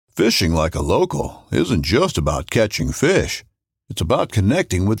Fishing like a local isn't just about catching fish. It's about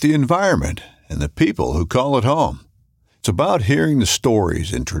connecting with the environment and the people who call it home. It's about hearing the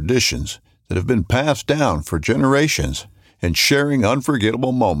stories and traditions that have been passed down for generations and sharing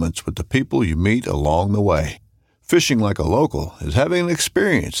unforgettable moments with the people you meet along the way. Fishing like a local is having an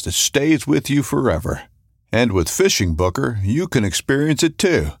experience that stays with you forever. And with Fishing Booker, you can experience it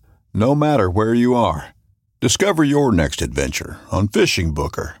too, no matter where you are. Discover your next adventure on Fishing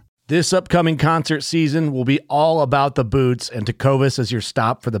Booker. This upcoming concert season will be all about the boots, and Tecovas is your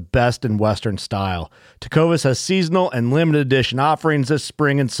stop for the best in Western style. Tecovas has seasonal and limited edition offerings this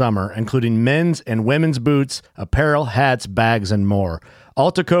spring and summer, including men's and women's boots, apparel, hats, bags, and more.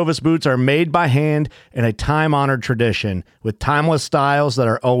 All Tecovas boots are made by hand in a time-honored tradition with timeless styles that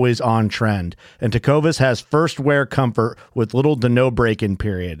are always on trend. And Tecovas has first wear comfort with little to no break-in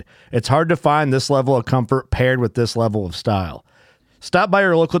period. It's hard to find this level of comfort paired with this level of style. Stop by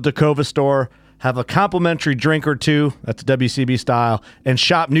your local Tecovas store, have a complimentary drink or two, that's WCB style, and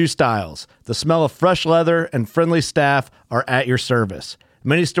shop new styles. The smell of fresh leather and friendly staff are at your service.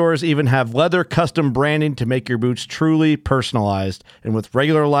 Many stores even have leather custom branding to make your boots truly personalized. And with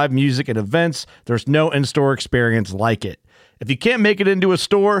regular live music and events, there's no in-store experience like it. If you can't make it into a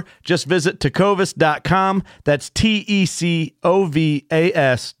store, just visit tecovas.com. That's TECOVAS.com.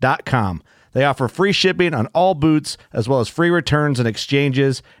 They offer free shipping on all boots, as well as free returns and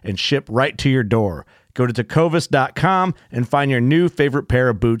exchanges, and ship right to your door. Go to tecovas.com and find your new favorite pair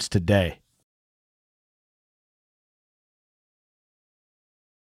of boots today.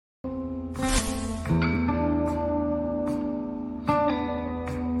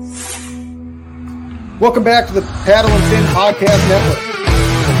 Welcome back to the Paddle and Fin Podcast Network.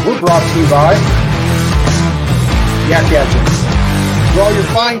 We're brought to you by Yak Gadgets. For all your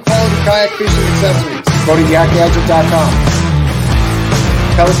fine quality kayak fishing accessories, go to yakgadget.com.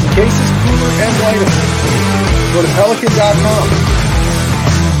 Pelican cases, cooler, and lighter. Go to pelican.com.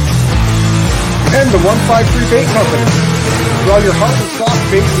 And the 153 Bait Company. For all your hard and soft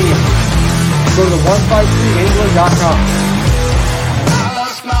bait needs, go to the 153angler.com.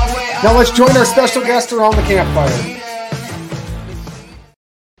 Now let's join our special guest around the campfire.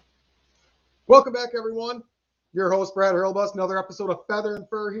 Welcome back, everyone. Your host, Brad Hurlbus, another episode of Feather and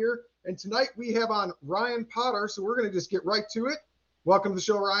Fur here. And tonight we have on Ryan Potter, so we're going to just get right to it. Welcome to the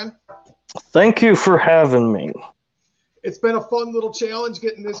show, Ryan. Thank you for having me. It's been a fun little challenge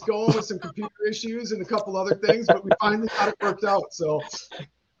getting this going with some computer issues and a couple other things, but we finally got it worked out. So,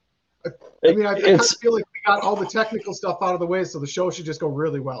 I kind of feel like we got all the technical stuff out of the way, so the show should just go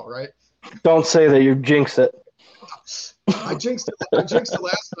really well, right? Don't say that. You jinxed it. I jinxed it last night.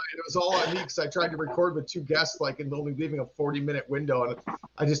 It was all on me because I tried to record with two guests, and only leaving a 40-minute window, and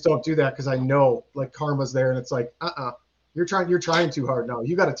I just don't do that because I know karma's there, and it's like, you're trying too hard now.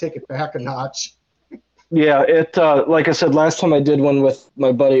 You got to take it back a notch. Yeah, like I said, last time I did one with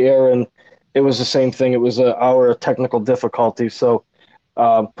my buddy Aaron, it was the same thing. It was an hour of technical difficulty, so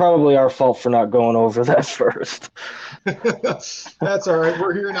probably our fault for not going over that first. That's all right.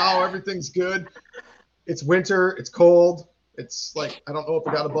 We're here now. Everything's good. It's winter. It's cold. It's I don't know if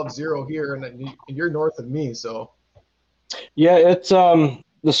it got above zero here, and you're north of me, so. Yeah, it's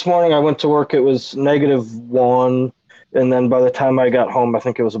this morning I went to work. It was -1, and then by the time I got home, I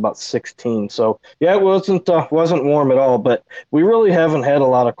think it was about 16. So yeah, it wasn't warm at all. But we really haven't had a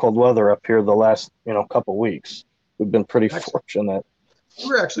lot of cold weather up here the last couple weeks. We've been pretty fortunate. You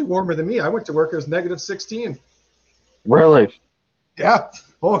were actually warmer than me. I went to work. It was -16. Really? Yeah.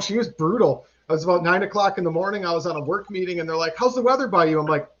 Oh, she was brutal. It was about 9 o'clock in the morning. I was on a work meeting, and they're like, "How's the weather by you?" I'm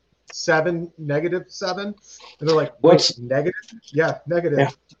like, -7. And they're like, "What's negative?" Yeah, negative.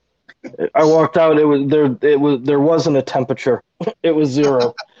 Yeah. I walked out. There wasn't a temperature. It was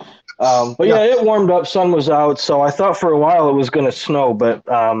 0. But yeah, it warmed up. Sun was out, so I thought for a while it was going to snow, but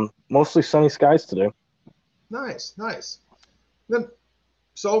mostly sunny skies today. Nice. Then,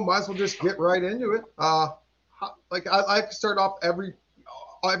 so might as well just get right into it. I like to start off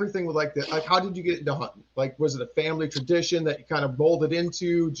everything with this. How did you get into hunting? Was it a family tradition that you kind of molded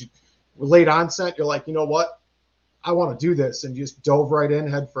into? Late onset, you're like, you know what? I want to do this, and you just dove right in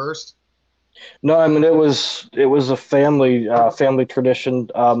head first? No, I mean, it was a family tradition.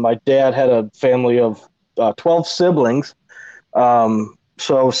 My dad had a family of 12 siblings.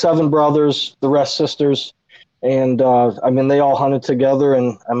 So 7 brothers, the rest sisters. And they all hunted together.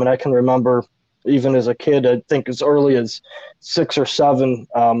 And I can remember even as a kid, I think as early as 6 or 7,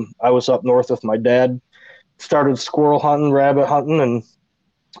 I was up north with my dad, started squirrel hunting, rabbit hunting,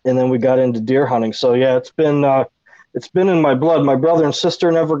 and then we got into deer hunting. So yeah, it's been in my blood. My brother and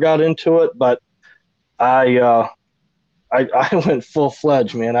sister never got into it, but I I went full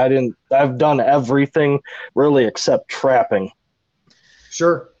fledged, man. I've done everything really except trapping.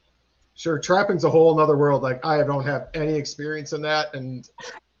 Sure. Trapping's a whole nother world. Like I don't have any experience in that. And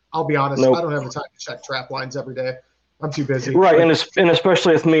I'll be honest, Nope. I don't have the time to check trap lines every day. I'm too busy. Right. And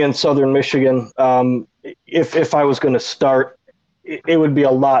especially with me in Southern Michigan, if I was going to start, it would be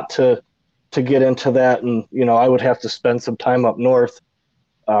a lot to get into that. And, I would have to spend some time up north,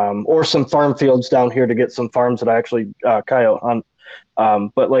 or some farm fields down here to get some farms that I actually coyote hunt.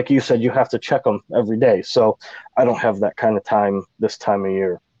 But like you said, you have to check them every day. So I don't have that kind of time this time of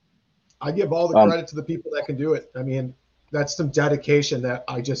year. I give all the credit to the people that can do it. I mean, that's some dedication that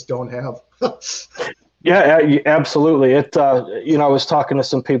I just don't have. Yeah, absolutely. I was talking to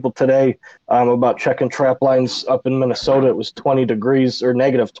some people today about checking trap lines up in Minnesota. It was 20 degrees or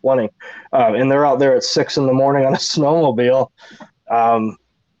negative 20. And they're out there at 6 a.m. on a snowmobile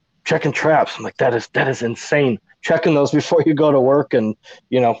checking traps. I'm like, that is insane. Checking those before you go to work and,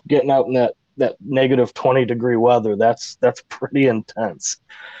 getting out in that negative 20 degree weather. That's pretty intense.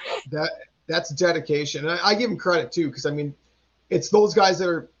 That's dedication. And I give them credit too, because I mean, it's those guys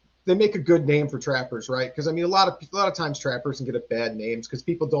they make a good name for trappers, right? Because I mean, a lot of times trappers can get a bad names because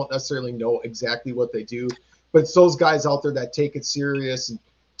people don't necessarily know exactly what they do. But it's those guys out there that take it serious and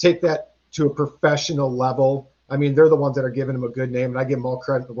take that to a professional level. I mean, they're the ones that are giving them a good name, and I give them all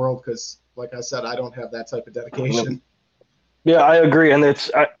credit in the world because, like I said, I don't have that type of dedication. Yeah, I agree, and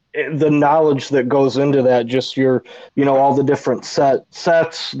it's the knowledge that goes into that. Just all the different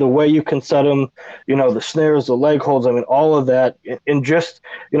sets, the way you can set them, the snares, the leg holds. I mean, all of that, and just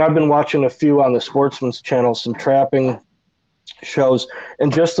I've been watching a few on the Sportsman's Channel, some trapping shows,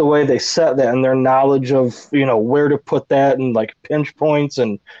 and just the way they set that and their knowledge of where to put that and like pinch points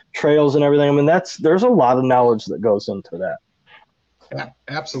and trails and everything. I mean, there's a lot of knowledge that goes into that. Yeah,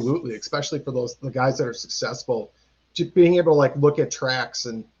 absolutely, especially for the guys that are successful. Just being able to like look at tracks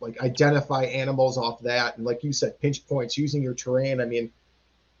and like identify animals off that, and like you said, pinch points, using your terrain. I mean,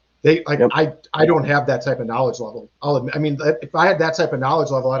 I don't have that type of knowledge level. I'll admit, I mean, if I had that type of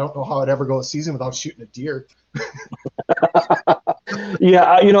knowledge level, I don't know how I'd ever go a season without shooting a deer.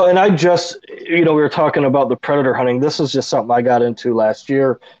 Yeah, and I just, we were talking about the predator hunting. This is just something I got into last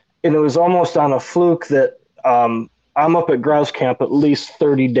year, and it was almost on a fluke that I'm up at grouse camp at least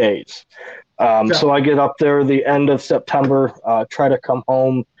 30 days. So I get up there the end of September, try to come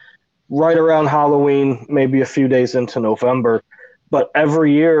home right around Halloween, maybe a few days into November. But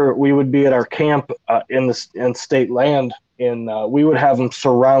every year we would be at our camp in state land, and we would have them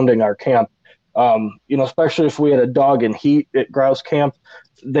surrounding our camp. Especially if we had a dog in heat at grouse camp,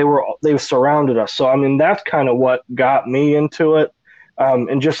 they surrounded us. So I mean, that's kind of what got me into it.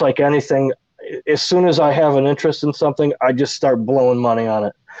 And just like anything, as soon as I have an interest in something, I just start blowing money on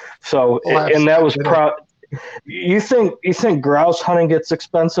it. So, and that was you think grouse hunting gets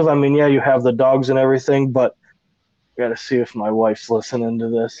expensive? I mean, yeah, you have the dogs and everything, but I got to see if my wife's listening to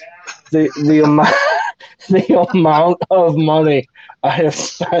this. The amount of money I have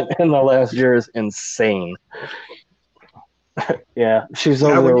spent in the last year is insane. Yeah, she's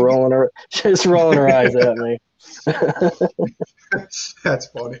over there she's rolling her eyes at me. That's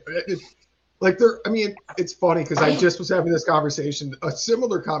funny. It's funny because I just was having this conversation, a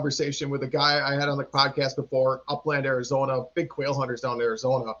similar conversation with a guy I had on the podcast before, Upland, Arizona, big quail hunters down in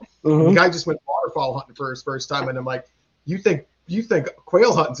Arizona. Mm-hmm. The guy just went waterfowl hunting for his first time, and I'm like, you think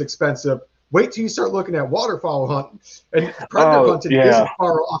quail hunting's expensive? Wait till you start looking at waterfowl hunting, and predator hunting isn't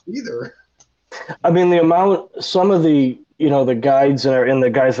far off either. I mean, the amount, some of the the guides and the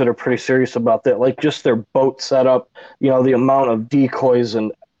guys that are pretty serious about that, like just their boat setup, the amount of decoys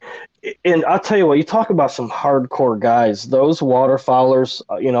and I'll tell you what, you talk about some hardcore guys, those waterfowlers,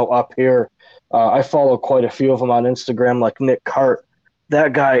 up here. I follow quite a few of them on Instagram, like Nick Cart.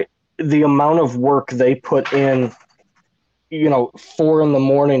 That guy, the amount of work they put in, 4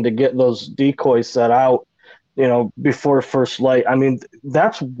 a.m. to get those decoys set out, before first light. I mean,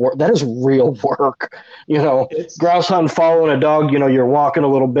 that is real work. Grouse hunting, following a dog, you're walking a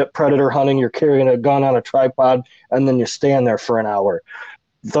little bit, predator hunting, you're carrying a gun on a tripod, and then you stand there for an hour.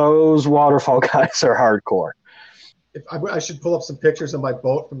 Those waterfowl guys are hardcore. I should pull up some pictures of my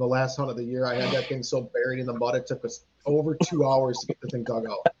boat from the last hunt of the year. I had that thing so buried in the mud, it took us over 2 hours to get the thing dug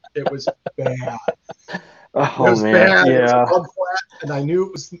out. It was bad. Oh, it was man. bad. Yeah. It was mud flat, and I knew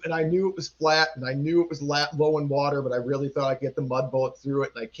it was flat, and I knew it was low in water, but I really thought I'd get the mud boat through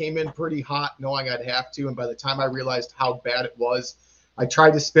it. And I came in pretty hot, knowing I'd have to. And by the time I realized how bad it was, I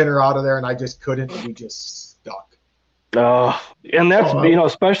tried to spin her out of there, and I just couldn't. And we just stuck. And that's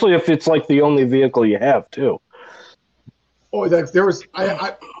especially if it's like the only vehicle you have too. Oh, there was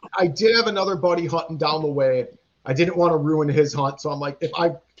I did have another buddy hunting down the way, I didn't want to ruin his hunt. So I'm like, if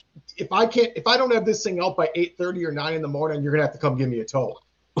I don't have this thing out by 8:30 or 9 in the morning, you're gonna have to come give me a tow.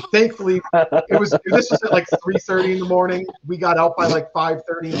 Thankfully, this was at like 3:30 in the morning. We got out by like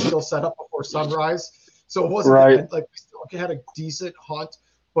 5:30 and still set up before sunrise. So it wasn't Right. like we still had a decent hunt.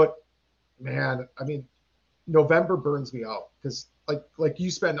 But man, I mean, November burns me out because like you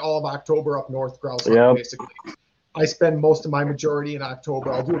spend all of October up north grouse hunting, Yep. basically. I spend most of my majority in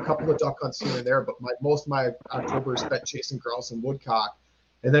October. I'll do a couple of duck hunts here and there, but most of my October is spent chasing grouse and woodcock.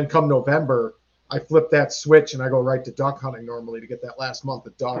 And then come November, I flip that switch and I go right to duck hunting normally to get that last month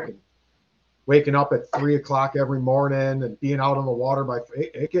of duck. And waking up at 3 o'clock every morning and being out on the water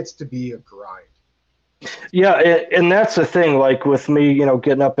it gets to be a grind. Yeah, and that's the thing. Like with me,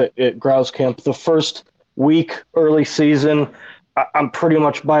 getting up at grouse camp, the first week early season, I'm pretty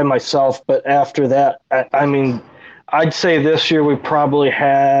much by myself. But after that, I mean, I'd say this year we probably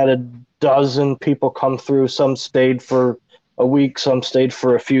had a dozen people come through. Some stayed for a week, some stayed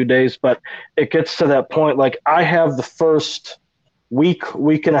for a few days. But it gets to that point. Like I have the first week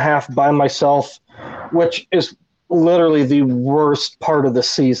and a half by myself, which is literally the worst part of the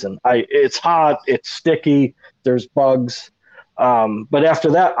season. It's hot, it's sticky, there's bugs. But after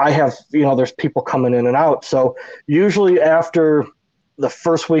that, I have, there's people coming in and out. So usually after the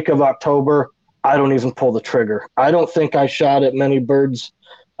first week of October, I don't even pull the trigger. I don't think I shot at many birds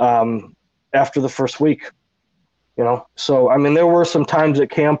after the first week, So, I mean, there were some times at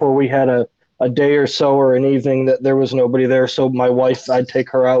camp where we had a day or so or an evening that there was nobody there. So my wife, I'd take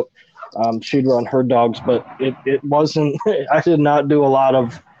her out. She'd run her dogs, but it wasn't, I did not do a lot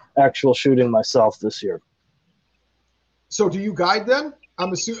of actual shooting myself this year. So do you guide them?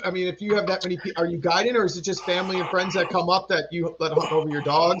 I'm assuming, I mean, if you have that many people, are you guiding, or is it just family and friends that come up that you let hunt over your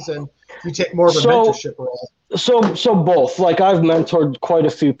dogs and you take more of a mentorship role? So both. Like I've mentored quite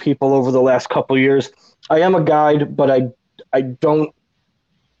a few people over the last couple of years. I am a guide, but I don't,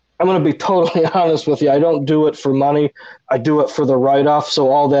 I'm going to be totally honest with you. I don't do it for money. I do it for the write-off. So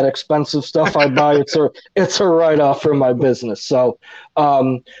all that expensive stuff I buy, it's a write-off for my business. So,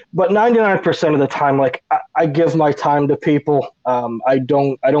 but 99% of the time, like I give my time to people. I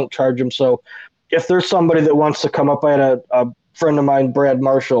don't charge them. So if there's somebody that wants to come up, I had a friend of mine, Brad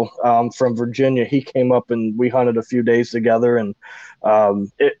Marshall, from Virginia. He came up and we hunted a few days together, and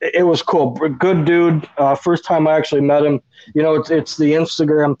it was cool. Good dude. First time I actually met him, it's the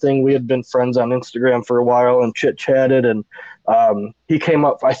Instagram thing. We had been friends on Instagram for a while and chit chatted, and he came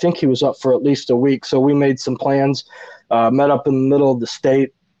up. I think he was up for at least a week. So we made some plans, met up in the middle of the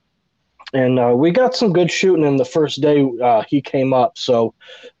state, and we got some good shooting in the first day he came up. So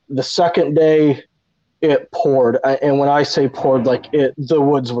the second day it poured. And when I say poured, like the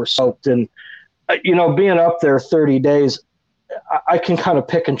woods were soaked, and being up there 30 days, I can kind of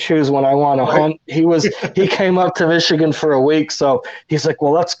pick and choose when I want to hunt. He came up to Michigan for a week, so he's like,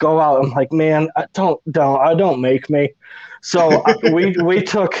 well, let's go out. I'm like, man, don't make me. So we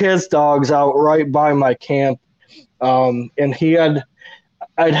took his dogs out right by my camp, and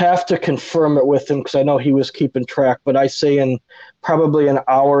I'd have to confirm it with him because I know he was keeping track, but I say in probably an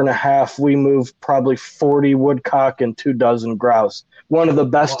hour and a half, we moved probably 40 woodcock and 24 grouse. One of the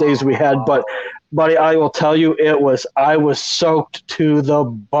best days we had, but buddy, I will tell you, I was soaked to the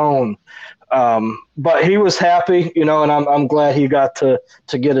bone. But he was happy, and I'm glad he got to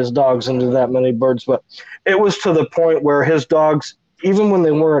get his dogs into that many birds. But it was to the point where his dogs, even when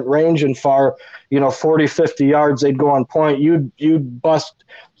they weren't ranging far, 40, 50 yards, they'd go on point. You'd bust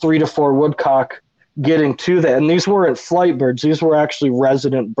 3 to 4 woodcock getting to that. And these weren't flight birds. These were actually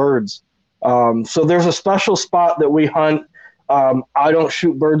resident birds. So there's a special spot that we hunt. I don't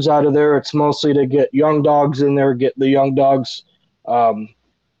shoot birds out of there. It's mostly to get young dogs in there, get the young dogs,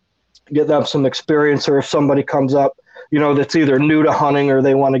 get them some experience. Or if somebody comes up, that's either new to hunting or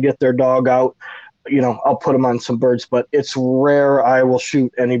they want to get their dog out, I'll put them on some birds. But it's rare I will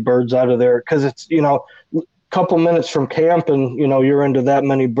shoot any birds out of there because it's, a couple minutes from camp and, you're into that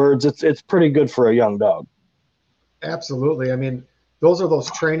many birds. It's pretty good for a young dog. Absolutely. I mean, those are those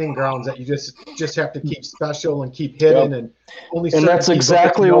training grounds that you just have to keep special and keep hidden. Yep. And only. And that's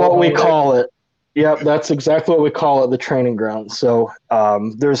exactly what we call it. Yep, that's exactly what we call it, the training ground. So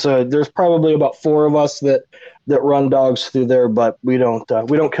there's probably about 4 of us that run dogs through there, but we don't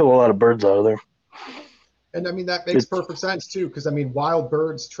kill a lot of birds out of there. And I mean, that makes perfect sense too, because I mean, wild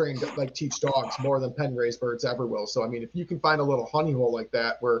birds teach dogs more than pen raised birds ever will. So I mean, if you can find a little honey hole like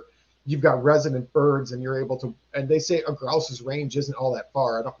that where you've got resident birds and you're able to, and they say a grouse's range isn't all that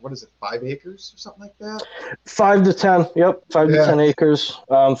far. What is it, 5 acres or something like that? 5 to 10. Yep, 5 to 10 acres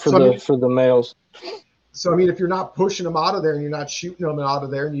for the males. So I mean, if you're not pushing them out of there and you're not shooting them out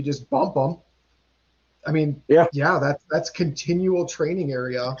of there and you just bump them, I mean, Yeah. that's continual training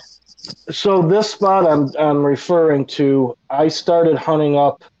area. So this spot I'm referring to, I started hunting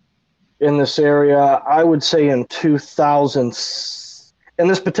up in this area, I would say in 2000, in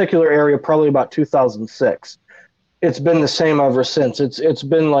this particular area, probably about 2006. It's been the same ever since. It's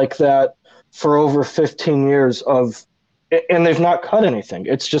been like that for over 15 years and they've not cut anything.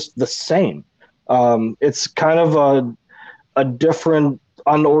 It's just the same. It's kind of a different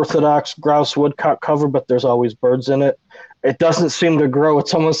unorthodox grouse woodcock cover, but there's always birds in it. It doesn't seem to grow.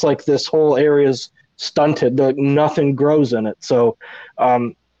 It's almost like this whole area is stunted. Nothing grows in it. So,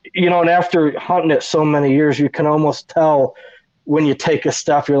 and after hunting it so many years, you can almost tell when you take a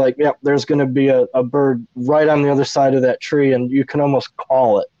step, you're like, yep, there's going to be a bird right on the other side of that tree, and you can almost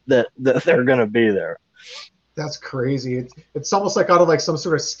call it that they're going to be there. That's crazy. It's almost like out of like some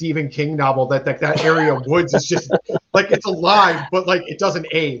sort of Stephen King novel that area of woods is just like it's alive, but like it doesn't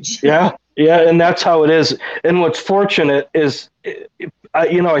age. Yeah, and that's how it is. And what's fortunate is,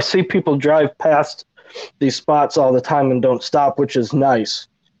 I see people drive past these spots all the time and don't stop, which is nice.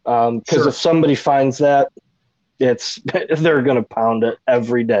 Because if somebody finds that, they're going to pound it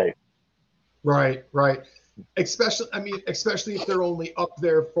every day. Right. Especially if they're only up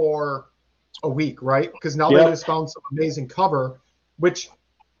there for a week, right? Because now they just found some amazing cover, which,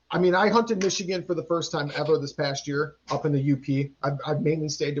 I mean, I hunted Michigan for the first time ever this past year up in the UP. I've mainly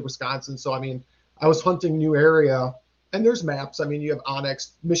stayed to Wisconsin. So, I mean, I was hunting new area, and there's maps. I mean, you have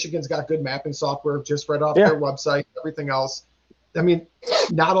Onyx. Michigan's got good mapping software just right off their website, everything else. I mean,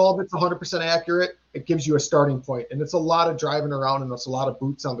 not all of it's 100% accurate. It gives you a starting point, and it's a lot of driving around, and it's a lot of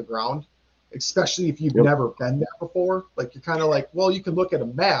boots on the ground, especially if you've never been there before. Like, you're kind of like, well, you can look at a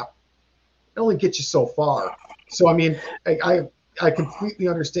map. It only gets you so far. So, I mean, I completely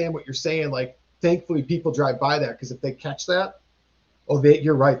understand what you're saying. Like, thankfully, people drive by that, because if they catch that,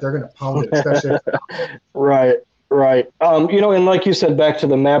 you're right. They're going to pound it, especially. Right. And like you said, back to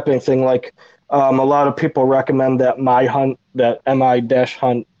the mapping thing, like a lot of people recommend that MyHunt, that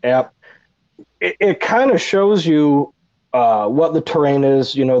MI-Hunt app. It kind of shows you what the terrain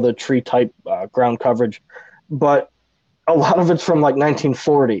is, the tree type, ground coverage, but a lot of it's from like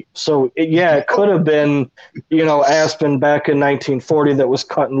 1940. So it could have been, aspen back in 1940 that was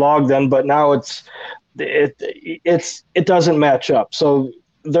cut and logged then, but now it doesn't match up. So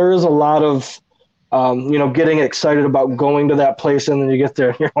there is a lot of, getting excited about going to that place, and then you get there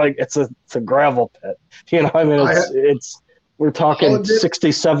and you're like, it's a gravel pit. We're talking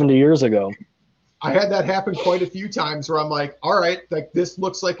 60, 70 years ago. I had that happen quite a few times where I'm like, all right, like this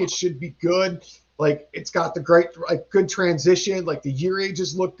looks like it should be good. Like it's got the great, like good transition. Like the year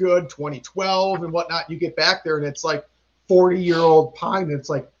ages look good, 2012 and whatnot. You get back there and it's like 40-year-old pine. And it's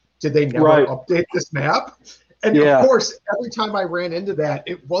like, did they never update this map? And of course, every time I ran into that,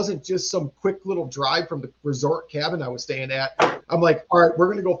 it wasn't just some quick little drive from the resort cabin I was staying at. I'm like, all right, we're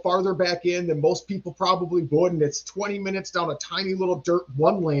going to go farther back in than most people probably would. And it's 20 minutes down a tiny little dirt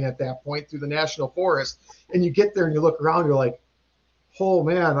one lane at that point through the national forest. And you get there and you look around, you're like, oh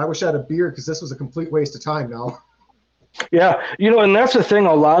man, I wish I had a beer, because this was a complete waste of time now. Yeah. And that's the thing.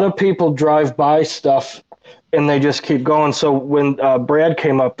 A lot of people drive by stuff and they just keep going. So when Brad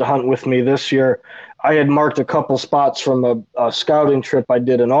came up to hunt with me this year, I had marked a couple spots from a scouting trip I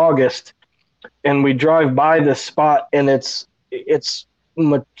did in August, and we drive by this spot, and it's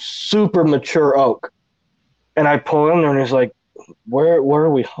super mature oak. And I pull in there, and he's like, where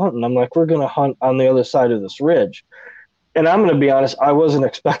are we hunting? I'm like, we're going to hunt on the other side of this ridge. And I'm going to be honest, I wasn't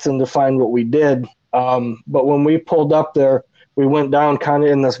expecting to find what we did. But when we pulled up there, we went down kind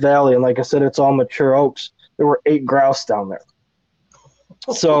of in this valley, and like I said, it's all mature oaks. There were 8 grouse down there.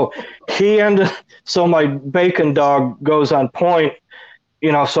 So so my bacon dog goes on point,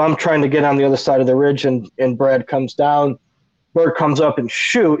 so I'm trying to get on the other side of the ridge, and Brad comes down, bird comes up and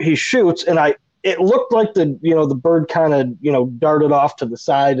he shoots. And it looked like the bird kind of, darted off to the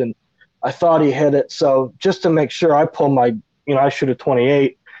side, and I thought he hit it. So just to make sure, I pull my, I shoot a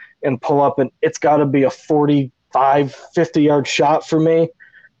 28 and pull up, and it's gotta be a 45, 50-yard shot for me.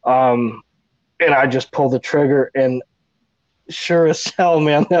 And I just pull the trigger, and sure as hell,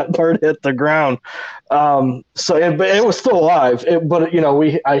 man, that bird hit the ground. But it was still alive.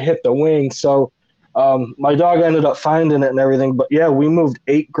 I hit the wing. So my dog ended up finding it and everything. But yeah, we moved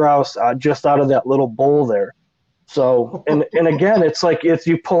 8 grouse just out of that little bowl there. So and again, it's like if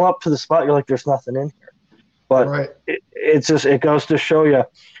you pull up to the spot, you're like, there's nothing in here. But it goes to show you,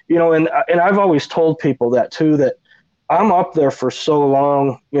 and I've always told people that too, that I'm up there for so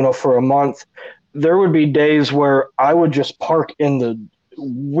long, for a month. There would be days where I would just park in the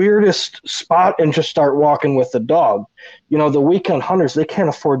weirdest spot and just start walking with the dog. The weekend hunters, they can't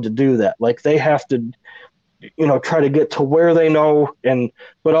afford to do that. Like they have to, try to get to where they know,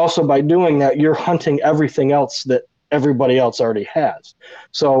 but also by doing that, you're hunting everything else that everybody else already has.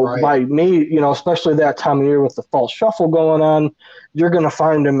 So Right. by me, especially that time of year with the fall shuffle going on, you're going to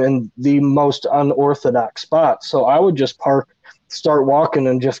find them in the most unorthodox spots. So I would just park, start walking,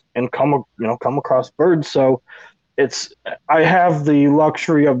 and come across birds. So I have the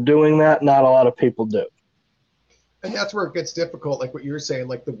luxury of doing that. Not a lot of people do. And that's where it gets difficult, like what you were saying,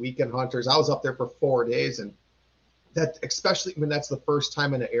 like the weekend hunters. I was up there for 4 days, and that, especially when that's the first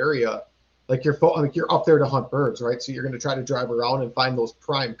time in an area, like you're up there to hunt birds, right? So you're going to try to drive around and find those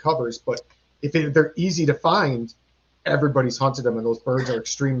prime covers. But if they're easy to find, everybody's hunted them, and those birds are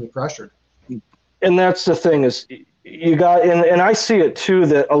extremely pressured. And that's the thing is you got, and I see it too,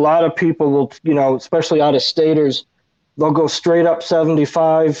 that a lot of people will, especially out of staters, they'll go straight up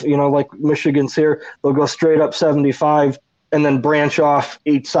 75, like Michigan's here, they'll go straight up 75 and then branch off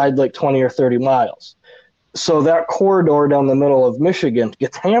each side like 20 or 30 miles. So that corridor down the middle of Michigan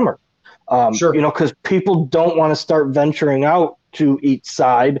gets hammered. Sure. Because people don't want to start venturing out to each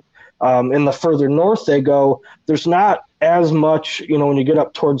side. And the further north they go, there's not as much, when you get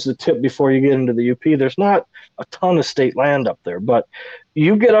up towards the tip before you get into the UP, there's not a ton of state land up there. But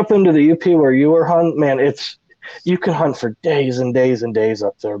you get up into the UP where you were hunting, man, you can hunt for days and days and days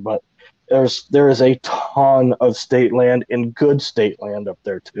up there. But there is a ton of state land and good state land up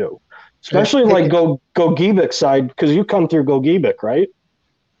there too. Especially like Gogebic side, because you come through Gogebic, right?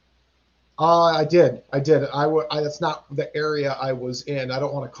 I did. That's not the area I was in. I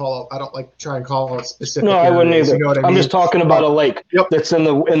don't want to call out. I don't like try and call out specific. No, I wouldn't either. I'm just talking about a lake that's in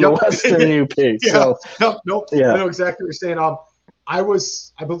the western UP. Yeah. So, nope. Yeah. I know exactly what you're saying. I believe,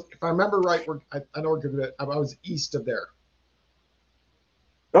 if I remember right, I know we're good at it. I was east of there.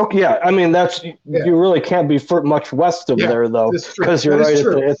 Okay, yeah. I mean, you really can't be much west of there though, because you're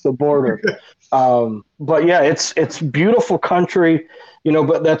right at the border. But yeah, it's beautiful country,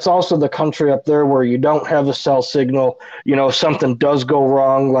 but that's also the country up there where you don't have a cell signal. If something does go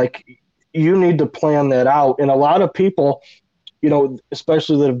wrong, like you need to plan that out. And a lot of people,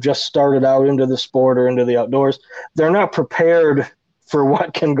 especially that have just started out into the sport or into the outdoors, they're not prepared for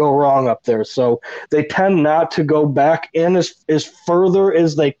what can go wrong up there. So they tend not to go back in as far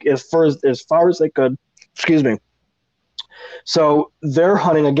as they could. Excuse me. So they're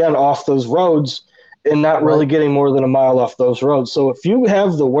hunting again off those roads and not really getting more than a mile off those roads. So if you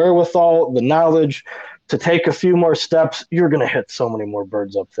have the wherewithal, the knowledge to take a few more steps, you're going to hit so many more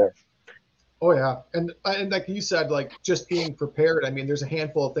birds up there. Oh yeah. And like you said, like just being prepared. I mean, there's a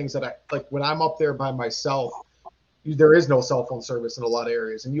handful of things that I like when I'm up there by myself. There is no cell phone service in a lot of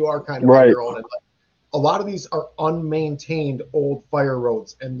areas, and you are kind of on your own. And like, a lot of these are unmaintained old fire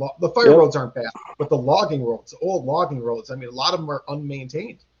roads, and the fire roads aren't bad, but the logging roads, old logging roads, I mean, a lot of them are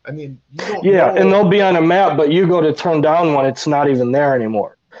unmaintained. I mean, you don't know. And they'll be on a map, but you go to turn down one, it's not even there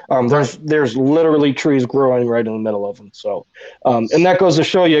anymore. There's literally trees growing right in the middle of them. So, and that goes to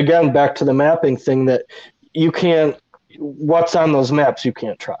show you again, back to the mapping thing, that what's on those maps you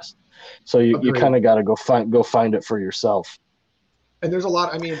can't trust. So you kind of got to go find it for yourself. And there's a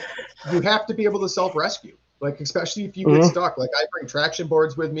lot. I mean, you have to be able to self-rescue, like especially if you get stuck. Like I bring traction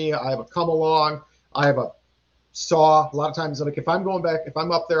boards with me. I have a come along. I have a saw. A lot of times, like if I'm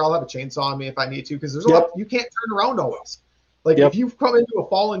up there, I'll have a chainsaw on me if I need to, because there's a lot. You can't turn around always. Like if you've come into a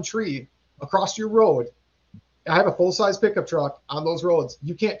fallen tree across your road, I have a full-size pickup truck on those roads.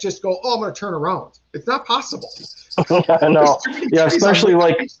 You can't just go, oh, I'm going to turn around. It's not possible. I know. Yeah, especially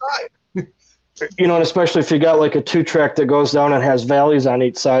like. And especially if you got like a 2-track that goes down and has valleys on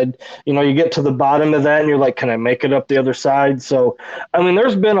each side, you get to the bottom of that and you're like, can I make it up the other side? So, I mean,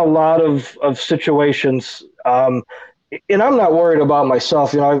 there's been a lot of situations, and I'm not worried about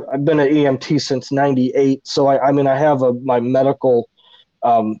myself. I've been an EMT since '98. So I have my medical,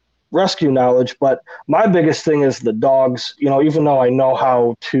 rescue knowledge, but my biggest thing is the dogs. Even though I know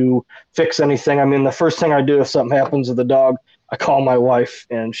how to fix anything, I mean, the first thing I do if something happens to the dog, I call my wife,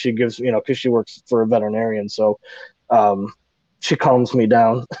 and she gives, because she works for a veterinarian, so she calms me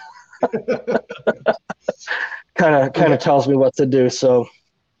down. kind of tells me what to do. So,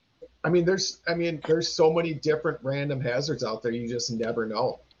 I mean, there's so many different random hazards out there. You just never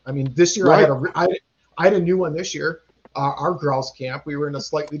know. I mean, this year I had a new one this year. Our grouse camp, we were in a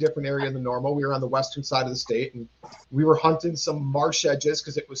slightly different area than normal. We were on the western side of the state, and we were hunting some marsh edges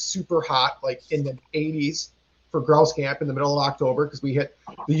because it was super hot, like in the 80s. For grouse camp in the middle of October, because we hit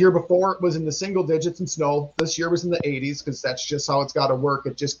the year before it was in the single digits in snow. This year was in the 80s, because that's just how it's got to work.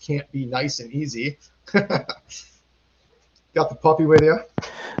 It just can't be nice and easy. Got the puppy with you?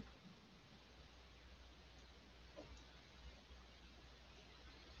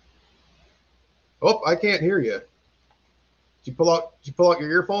 Oh, I can't hear you. Did you pull out your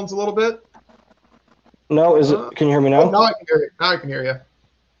earphones a little bit? No, is it? Can you hear me now? Oh, now I can hear you. Now I can hear you.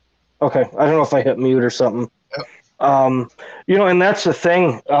 Okay, I don't know if I hit mute or something. Yep. And that's the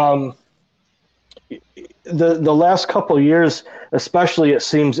thing. The last couple of years, especially, it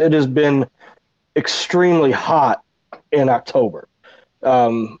seems it has been extremely hot in October.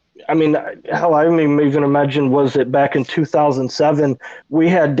 I mean, hell, I mean, even imagine, was it back in 2007? We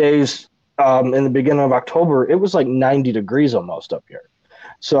had days in the beginning of October, it was like 90 degrees almost up here.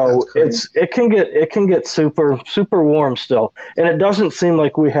 So it can get super, super warm still. And it doesn't seem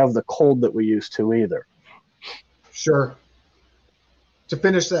like we have the cold that we used to either. Sure. To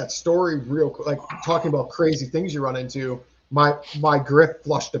finish that story real quick, like talking about crazy things you run into, my Griff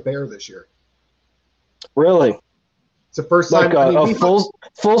flushed a bear this year. Really? It's the first like time. A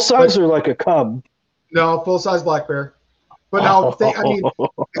full size or like a cub? No, full size black bear. But now,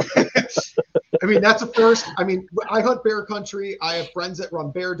 I mean, that's a first. I mean, I hunt bear country. I have friends that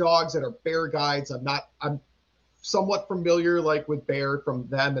run bear dogs that are bear guides. I'm somewhat familiar like with bear from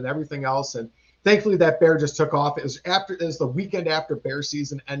them and everything else. And thankfully that bear just took off. It was the weekend after bear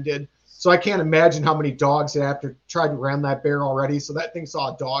season ended. So I can't imagine how many dogs had tried to ram that bear already. So that thing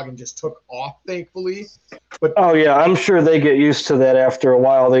saw a dog and just took off, thankfully. But oh yeah, I'm sure they get used to that after a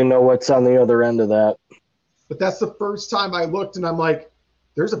while. They know what's on the other end of that. But that's the first time I looked and I'm like,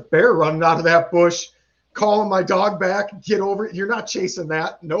 there's a bear running out of that bush, calling my dog back, get over it. You're not chasing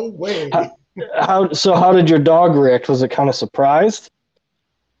that. No way. How did your dog react? Was it kind of surprised?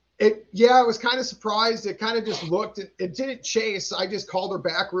 It was kind of surprised. It kind of just looked. It didn't chase. I just called her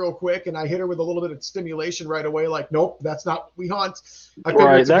back real quick and I hit her with a little bit of stimulation right away. Like, nope, that's not what we hunt. I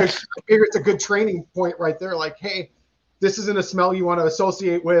figure it's a good training point right there. Like, hey, this isn't a smell you want to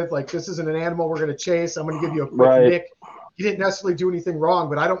associate with. Like, this isn't an animal we're going to chase. I'm going to give you a quick nick. You didn't necessarily do anything wrong,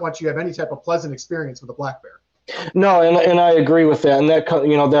 but I don't want you to have any type of pleasant experience with a black bear. No, and I agree with that. And that,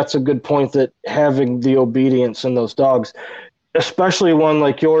 that's a good point, that having the obedience in those dogs, especially one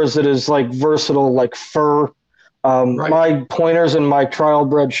like yours that is like versatile, like fur. My pointers and my trial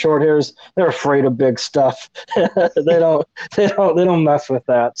bred short hairs, they're afraid of big stuff. they don't mess with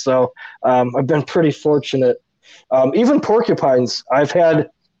that. So I've been pretty fortunate. Even porcupines, I've had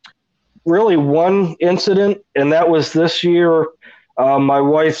really one incident, and that was this year. My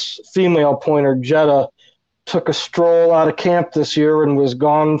wife's female pointer, Jetta, took a stroll out of camp this year and was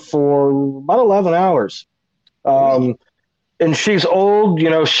gone for about 11 hours. And she's old,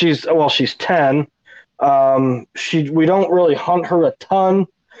 she's 10. We don't really hunt her a ton,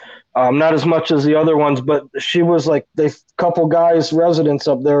 not as much as the other ones, but she was like, couple guys, residents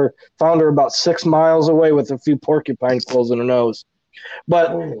up there, found her about 6 miles away with a few porcupine quills in her nose.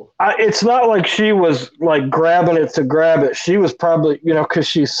 But it's not like she was like grabbing it to grab it. She was probably, because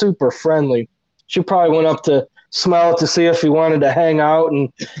she's super friendly. She probably went up to smell it to see if he wanted to hang out and,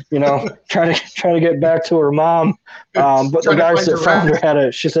 try to get back to her mom. But the guys that found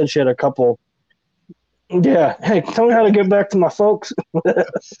her she said she had a couple. Yeah. Hey, tell me how to get back to my folks.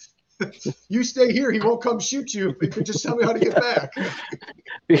 You stay here. He won't come shoot you. You can just tell me how to get back.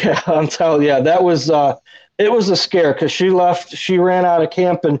 Yeah, I'm telling you, that was, it was a scare because she ran out of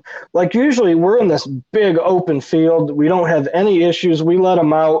camp. And like usually we're in this big open field. We don't have any issues. We let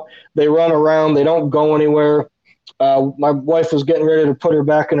them out. They run around. They don't go anywhere. My wife was getting ready to put her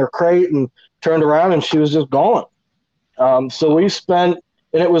back in her crate and turned around and she was just gone. So we spent,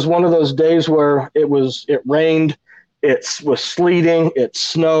 and it was one of those days where it rained, it was sleeting, it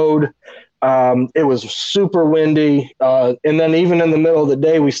snowed, it was super windy. And then even in the middle of the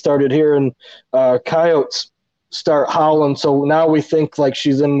day, we started hearing coyotes start howling. So now we think like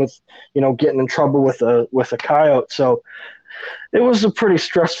she's in with, getting in trouble with a coyote. So it was a pretty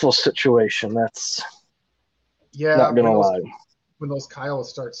stressful situation. That's not gonna lie. When those coyotes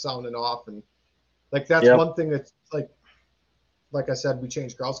start sounding off, and like that's one thing that's like I said, we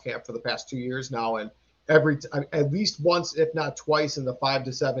changed grouse camp for the past 2 years now, and at least once, if not twice, in the 5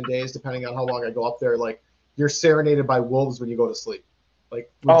 to 7 days, depending on how long I go up there, like you're serenaded by wolves when you go to sleep.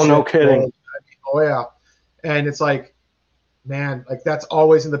 Like, no kidding. Wolves. Oh yeah, and it's like, man, like that's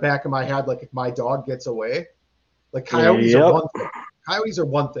always in the back of my head. Like if my dog gets away, like coyotes are one thing. Coyotes are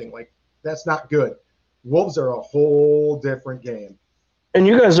one thing. Like that's not good. Wolves are a whole different game. And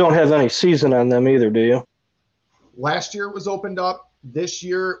you guys don't have any season on them either, do you? Last year it was opened up. This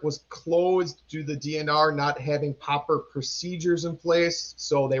year it was closed due to the DNR not having proper procedures in place,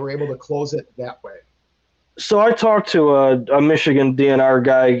 so they were able to close it that way. So I talked to a Michigan DNR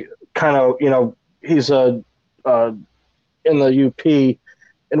guy, kind of, he's in the UP,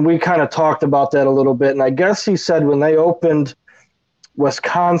 and we kind of talked about that a little bit. And I guess he said when they opened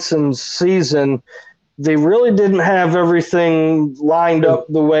Wisconsin's season, they really didn't have everything lined up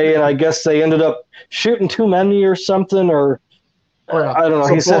the way, and I guess they ended up shooting too many or something, or I don't know.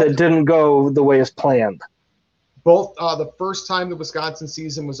 So he said it didn't go the way as planned. Both the first time the Wisconsin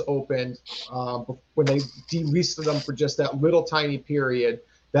season was opened, when they de-leased them for just that little tiny period,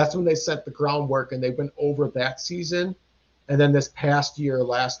 that's when they set the groundwork and they went over that season. And then this past year,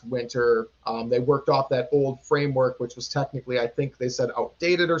 last winter, they worked off that old framework, which was technically, I think they said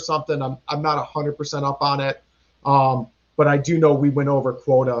outdated or something. I'm not 100% up on it. But I do know we went over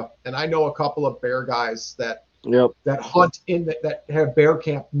quota. And I know a couple of bear guys that hunt that have bear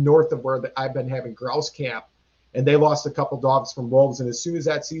camp north of where I've been having grouse camp. And they lost a couple dogs from wolves. And as soon as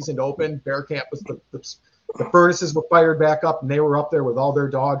that season opened, bear camp was the furnaces were fired back up, and they were up there with all their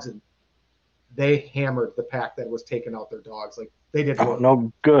dogs, and they hammered the pack that was taking out their dogs. Like they did. Oh,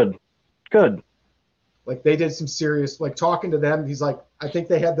 no, good. Like they did some serious. Like talking to them, he's like, I think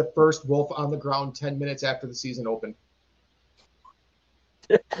they had the first wolf on the ground 10 minutes after the season opened.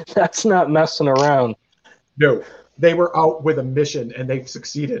 That's not messing around. No, they were out with a mission, and they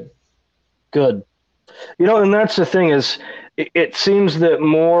succeeded. Good. And that's the thing is, it seems that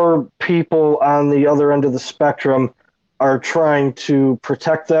more people on the other end of the spectrum are trying to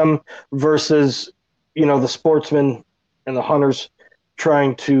protect them versus, the sportsmen and the hunters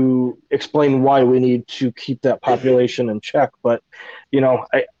trying to explain why we need to keep that population in check. But,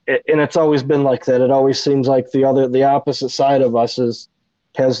 and it's always been like that. It always seems like the opposite side of us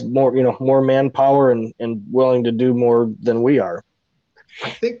has more, more manpower and willing to do more than we are. I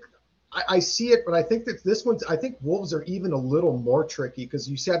think I see it, but I think that I think wolves are even a little more tricky because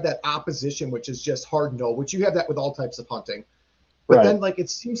you have that opposition, which is just hard no, which you have that with all types of hunting. But then, like, it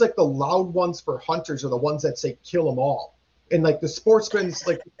seems like the loud ones for hunters are the ones that say kill them all. And like the sportsmen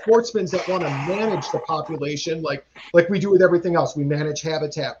that want to manage the population, like we do with everything else, we manage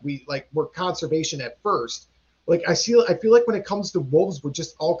habitat. We're conservation at first. Like I feel like when it comes to wolves, we're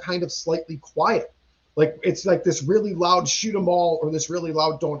just all kind of slightly quiet. Like it's like this really loud shoot 'em all or this really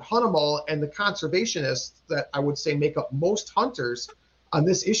loud don't hunt 'em all. And the conservationists that I would say make up most hunters on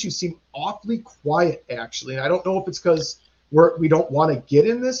this issue seem awfully quiet, actually. And I don't know if it's because we don't want to get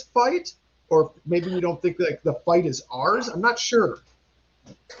in this fight, or maybe we don't think like the fight is ours. I'm not sure.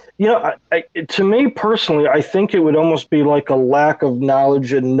 To me personally, I think it would almost be like a lack of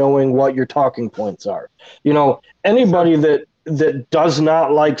knowledge and knowing what your talking points are. Anybody that does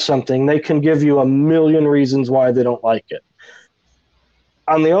not like something, they can give you a million reasons why they don't like it.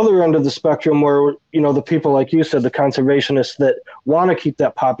 On the other end of the spectrum where, the people like you said, the conservationists that want to keep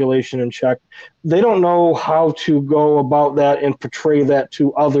that population in check, they don't know how to go about that and portray that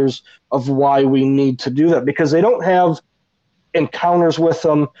to others of why we need to do that because they don't have encounters with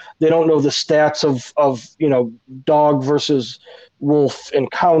them. They don't know the stats of dog versus wolf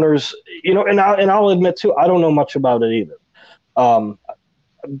encounters, and I'll admit too, I don't know much about it either.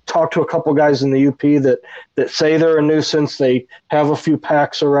 Talked to a couple guys in the UP that say they're a nuisance. They have a few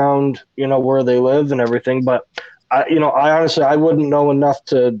packs around, where they live and everything. But I honestly, I wouldn't know enough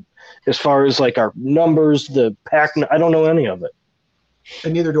to, as far as like our numbers, the pack. I don't know any of it.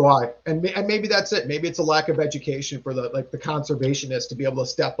 And neither do I. And maybe that's it. Maybe it's a lack of education for the conservationists to be able to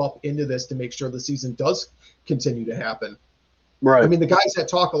step up into this to make sure the season does continue to happen. Right. I mean, the guys that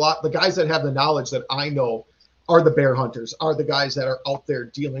talk a lot, the guys that have the knowledge that I know are the bear hunters, are the guys that are out there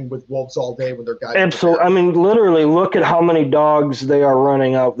dealing with wolves all day when they're guiding. Absolutely. I mean, literally look at how many dogs they are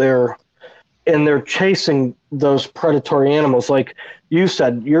running out there and they're chasing those predatory animals. Like you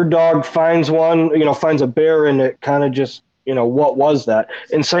said, your dog finds finds a bear and it kind of just, what was that?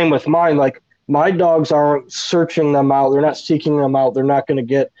 And same with mine. Like my dogs aren't searching them out. They're not seeking them out. They're not going to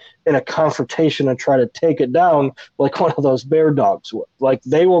get in a confrontation and try to take it down like one of those bear dogs would. Like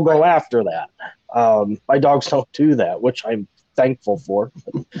they will go after that. My dogs don't do that, which I'm thankful for.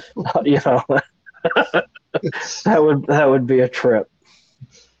 That would be a trip.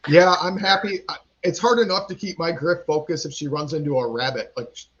 Yeah, I'm happy. It's hard enough to keep my Griff focused if she runs into a rabbit.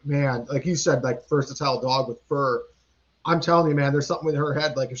 Like, man, like you said, like versatile dog with fur. I'm telling you, man, there's something with her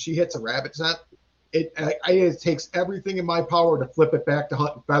head. Like if she hits a rabbit scent, it takes everything in my power to flip it back to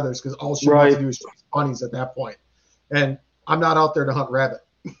hunting feathers because all she wants to do is chase bunnies at that point. And I'm not out there to hunt rabbit.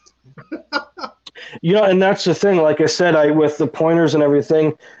 And that's the thing. Like I said, with the pointers and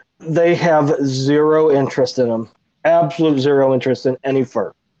everything, they have zero interest in them. Absolute zero interest in any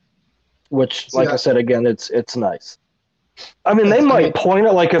fur. Which, I said, again, it's nice. I mean, they might point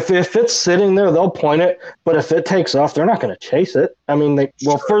it. Like if it's sitting there, they'll point it. But if it takes off, they're not going to chase it. I mean,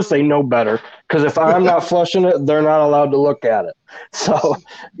 first they know better because if I'm not flushing it, they're not allowed to look at it. So,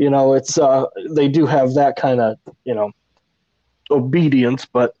 it's they do have that kind of obedience,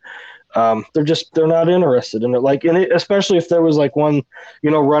 but they're not interested in it. Like, especially if there was like one,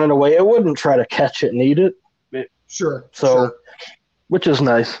 running away, it wouldn't try to catch it and eat it. Sure. So, sure. Which is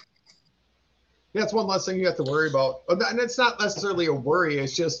nice. Yeah, it's one less thing you have to worry about. And it's not necessarily a worry.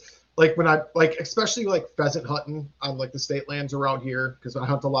 It's just like when especially like pheasant hunting on like the state lands around here, because I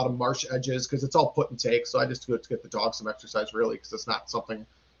hunt a lot of marsh edges because it's all put and take. So I just go to get the dog some exercise, really, because it's not something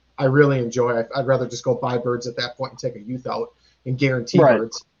I really enjoy. I'd rather just go buy birds at that point and take a youth out and guarantee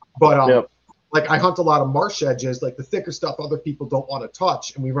birds. But like I hunt a lot of marsh edges, like the thicker stuff other people don't want to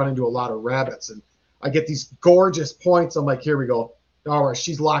touch, and we run into a lot of rabbits. And I get these gorgeous points. I'm like, here we go. All right,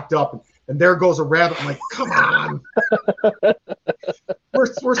 she's locked up. And there goes a rabbit. I'm like, come on. we're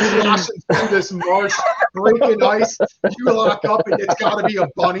sloshing through this marsh, breaking ice. You lock up, and it's got to be a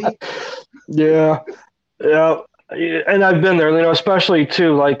bunny. Yeah. And I've been there, especially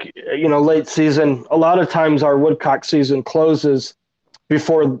too, like, late season. A lot of times our woodcock season closes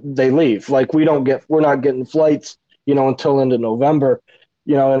before they leave. Like we're not getting flights, until into November,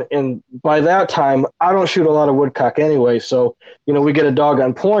 and by that time I don't shoot a lot of woodcock anyway. So, we get a dog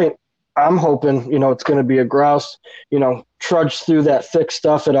on point. I'm hoping, it's going to be a grouse, trudge through that thick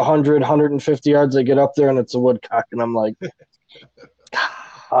stuff at 100, 150 yards. I get up there and it's a woodcock. And I'm like,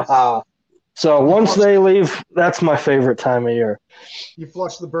 So once they leave, that's my favorite time of year. You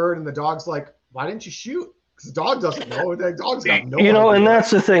flush the bird and the dog's like, why didn't you shoot? Because the dog doesn't know. The dog's got no idea. And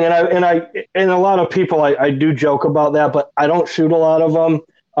that's the thing. And a lot of people, I do joke about that, but I don't shoot a lot of them.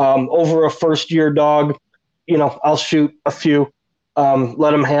 Over a first year dog, I'll shoot a few.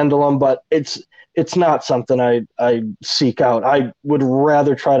 Let them handle them, but it's not something I seek out. I would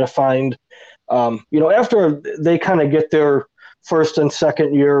rather try to find, after they kind of get their first and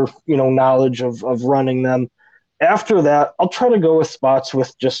second year, knowledge of running them. After that, I'll try to go with spots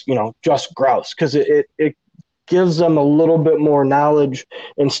with just grouse, because it gives them a little bit more knowledge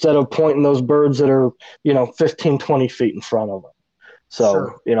instead of pointing those birds that are, 15, 20 feet in front of them.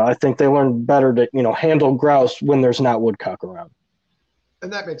 So, sure. I think they learn better to, handle grouse when there's not woodcock around.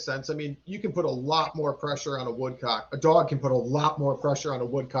 And that makes sense. I mean, you can put a lot more pressure on a woodcock. A dog can put a lot more pressure on a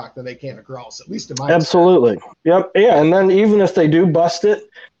woodcock than they can a grouse, at least in my Absolutely. Experience. Yep. Yeah. And then even if they do bust it,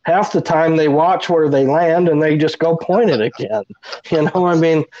 half the time they watch where they land and they just go point it again. I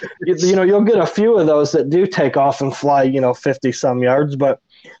mean, you'll get a few of those that do take off and fly, 50 some yards. But,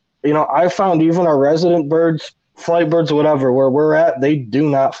 I found even our resident birds, flight birds, whatever, where we're at, they do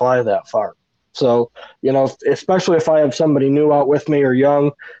not fly that far. So, especially if I have somebody new out with me or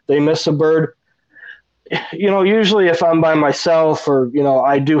young, they miss a bird. Usually if I'm by myself or,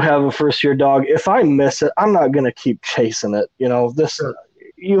 I do have a first year dog, if I miss it, I'm not going to keep chasing it. Sure.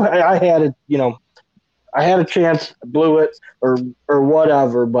 I had it, I had a chance, blew it or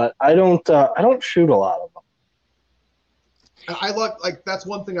whatever, but I don't shoot a lot of them. I love, that's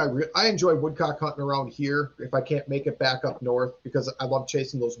one thing I enjoy woodcock hunting around here if I can't make it back up north, because I love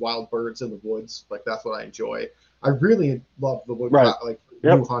chasing those wild birds in the woods. Like, that's what I enjoy. I really love the woodcock,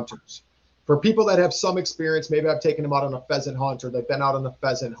 new hunters. For people that have some experience, maybe I've taken them out on a pheasant hunt, or they've been out on a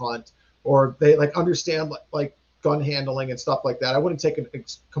pheasant hunt, or they understand like gun handling and stuff like that. I wouldn't take a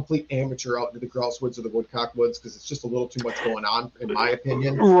complete amateur out into the grouse woods or the woodcock woods, because it's just a little too much going on, in my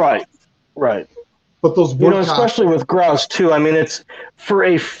opinion. Right. But those woodcock, especially with grouse too. I mean, it's for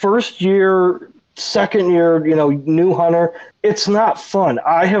a first year, second year, new hunter, it's not fun.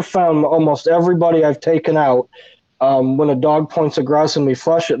 I have found almost everybody I've taken out, when a dog points a grouse and we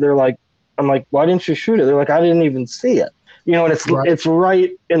flush it, I'm like, why didn't you shoot it? They're like, I didn't even see it. And it's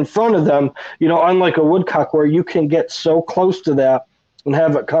right in front of them, unlike a woodcock where you can get so close to that and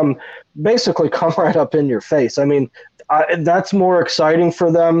have it come right up in your face. I mean, that's more exciting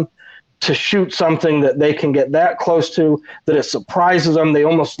for them, to shoot something that they can get that close to, that it surprises them. They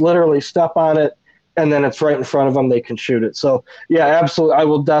almost literally step on it, and then it's right in front of them. They can shoot it. So yeah, absolutely. I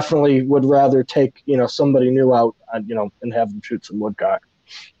will definitely would rather take, somebody new out, and have them shoot some woodcock.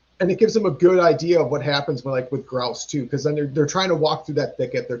 And it gives them a good idea of what happens with grouse too, because then they're trying to walk through that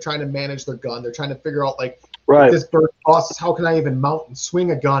thicket. They're trying to manage their gun. They're trying to figure out if this bird busts, how can I even mount and swing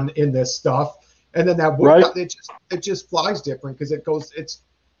a gun in this stuff? And then that woodcock, it just flies different, because it's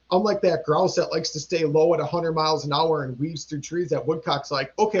unlike that grouse that likes to stay low at 100 miles an hour and weaves through trees. That woodcock's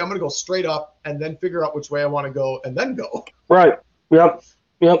like, okay, I'm going to go straight up and then figure out which way I want to go and then go. Right. Yep.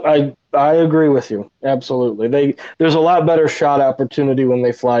 I agree with you. Absolutely. There's a lot better shot opportunity when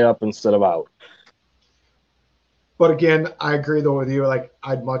they fly up instead of out. But again, I agree though with you.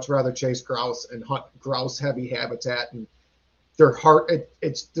 I'd much rather chase grouse and hunt grouse heavy habitat, and their heart.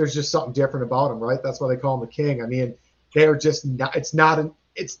 There's just something different about them, right? That's why they call them the king. I mean, they're just not.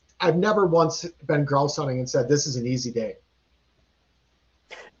 I've never once been grouse hunting and said this is an easy day.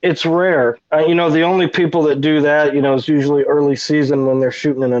 It's rare. The only people that do that, is usually early season when they're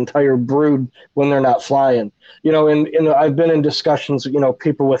shooting an entire brood when they're not flying. And I've been in discussions,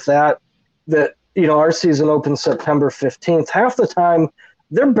 people with that, our season opens September 15th. Half the time,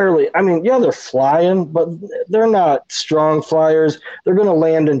 they're barely, they're flying, but they're not strong flyers. They're going to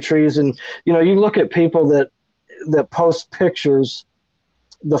land in trees. And, you look at people that post pictures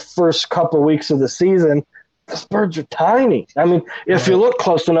the first couple weeks of the season, those birds are tiny. If you look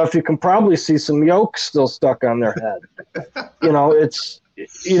close enough, you can probably see some yolk still stuck on their head.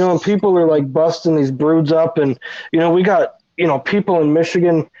 And people are like busting these broods up. And, we got, people in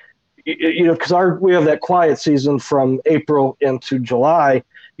Michigan, because we have that quiet season from April into July.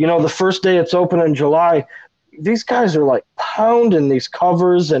 The first day it's open in July, these guys are like pounding these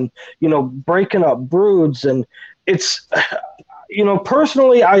covers and, breaking up broods. And it's,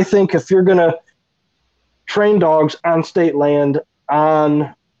 personally, I think if you're going to train dogs on state land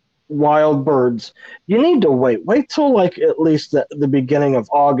on wild birds, you need to wait till like at least the beginning of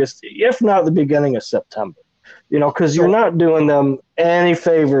August, if not the beginning of September, because you're not doing them any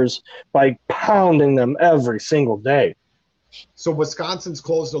favors by pounding them every single day. So Wisconsin's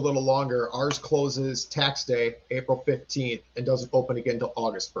closed a little longer. Ours closes tax day, April 15th, and doesn't open again until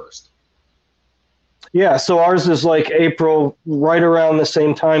August 1st. Yeah, so ours is like April, right around the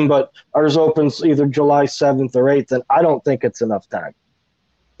same time, but ours opens either July 7th or 8th, and I don't think it's enough time.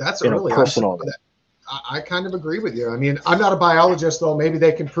 That's early. Personally. I kind of agree with you. I'm not a biologist, though. Maybe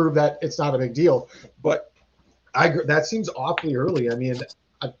they can prove that it's not a big deal, but that seems awfully early.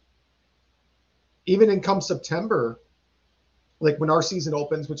 Even in come September, like when our season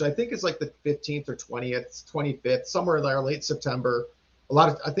opens, which I think is like the 15th or 20th, 25th, somewhere in there, late September.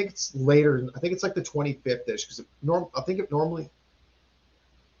 I think it's later. I think it's like the 25th-ish because I think it normally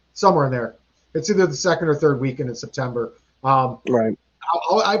somewhere in there. It's either the second or third weekend in September. Right.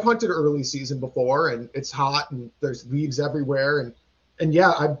 I've hunted early season before, and it's hot and there's leaves everywhere, and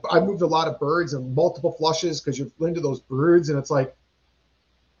yeah, I moved a lot of birds and multiple flushes because you're into those broods, and it's like,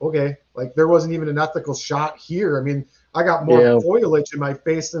 okay, like there wasn't even an ethical shot here. I got more foliage in my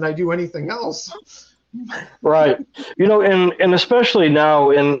face than I do anything else. Right. And especially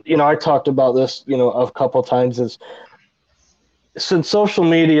now, and, I talked about this, a couple times, is since social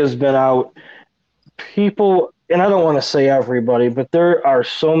media has been out, people, and I don't want to say everybody, but there are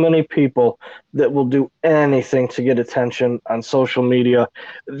so many people that will do anything to get attention on social media.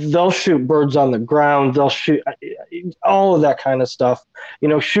 They'll shoot birds on the ground. They'll shoot all of that kind of stuff,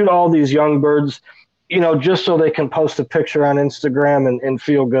 shoot all these young birds, just so they can post a picture on Instagram and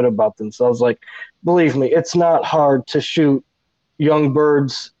feel good about themselves. Like, believe me, it's not hard to shoot young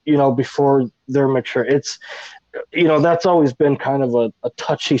birds, before they're mature. It's, that's always been kind of a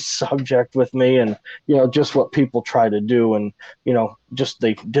touchy subject with me, and, just what people try to do, and, just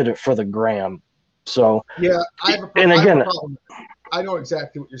they did it for the gram. So, yeah, I have a problem. I know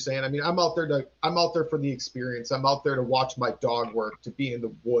exactly what you're saying. I'm out there for the experience. I'm out there to watch my dog work, to be in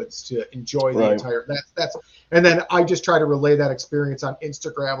the woods, to enjoy the entire, and then I just try to relay that experience on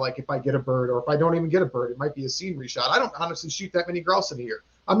Instagram. Like if I get a bird, or if I don't even get a bird, it might be a scenery shot. I don't honestly shoot that many grouse in a year.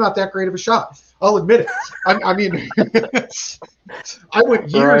 I'm not that great of a shot. I'll admit it. I went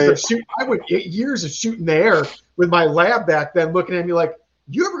years of shooting the air with my lab back then, looking at me like,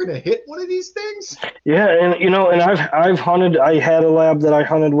 you ever gonna hit one of these things? Yeah, and I've hunted. I had a lab that I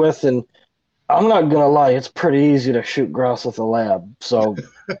hunted with, and I'm not gonna lie, it's pretty easy to shoot grouse with a lab. So,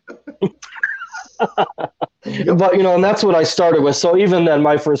 but and that's what I started with. So even then,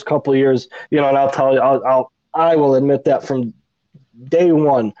 my first couple of years, and I'll tell you, I will admit that from day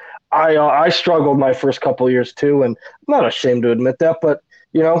one, I struggled my first couple of years too, and I'm not ashamed to admit that. But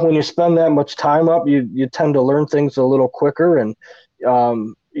when you spend that much time up, you tend to learn things a little quicker. And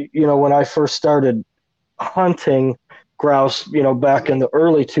when I first started hunting grouse, back in the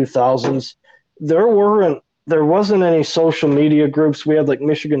early 2000s, there wasn't any social media groups. We had like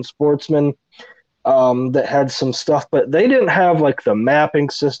Michigan Sportsman that had some stuff, but they didn't have like the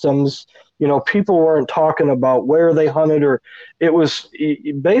mapping systems. People weren't talking about where they hunted, or it was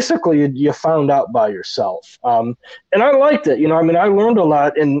basically you found out by yourself. And I liked it. I learned a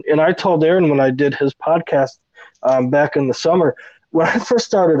lot, and I told Aaron when I did his podcast back in the summer, when I first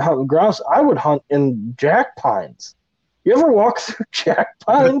started hunting grouse, I would hunt in jack pines. You ever walk through jack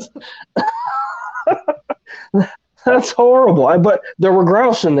pines? That's horrible. But there were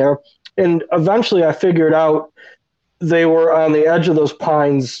grouse in there, and eventually I figured out they were on the edge of those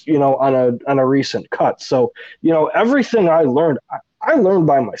pines, on a recent cut. So, everything I learned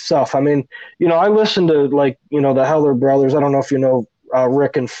by myself. I listened to the Heller brothers. I don't know if you know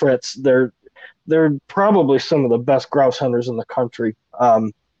Rick and Fritz. They're probably some of the best grouse hunters in the country.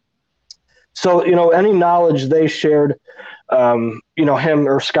 So, any knowledge they shared, him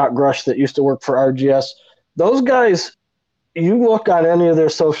or Scott Grush that used to work for RGS, those guys, you look on any of their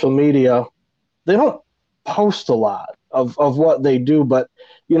social media, they don't post a lot of what they do. But,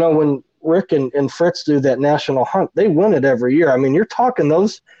 when Rick and Fritz do that national hunt, they win it every year. I mean, you're talking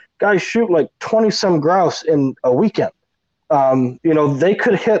those guys shoot like 20-some grouse in a weekend. They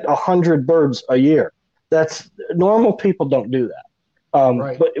could hit 100 birds a year. That's normal people don't do that.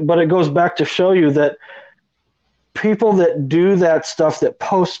 Right. But it goes back to show you that people that do that stuff, that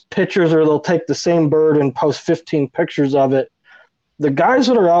post pictures, or they'll take the same bird and post 15 pictures of it, the guys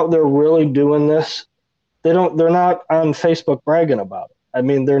that are out there really doing this, they're not on Facebook bragging about it. I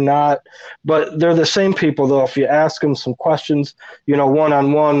mean, they're not, but they're the same people though. If you ask them some questions,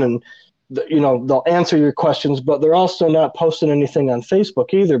 one-on-one, and they'll answer your questions, but they're also not posting anything on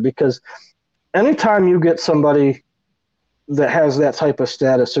Facebook either, because anytime you get somebody that has that type of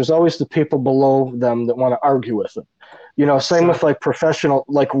status, there's always the people below them that want to argue with them. Same with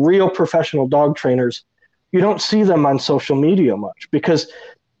real professional dog trainers. You don't see them on social media much, because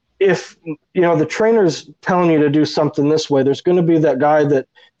if the trainer's telling you to do something this way, there's going to be that guy that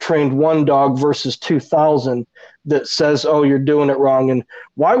trained one dog versus 2,000 that says, oh, you're doing it wrong. And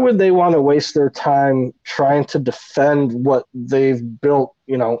why would they want to waste their time trying to defend what they've built,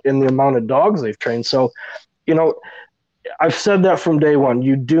 in the amount of dogs they've trained? So, I've said that from day one.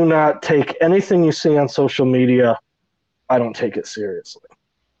 You do not take anything you see on social media. I don't take it seriously.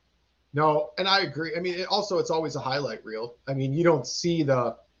 No, and I agree. I mean, it's always a highlight reel. I mean, you don't see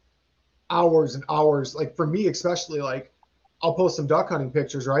the hours and hours. Like for me, especially, like I'll post some duck hunting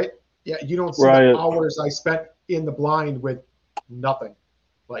pictures, right? Yeah, you don't see the hours I spent in the blind with nothing.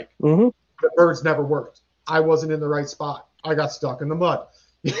 Like the birds never worked. I wasn't in the right spot. I got stuck in the mud.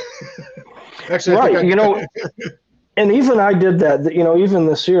 Actually, right. And even I did that, even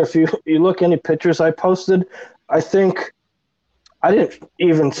this year, if you look any pictures I posted, I think I didn't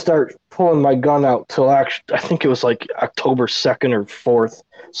even start pulling my gun out till I think it was like October 2nd or 4th.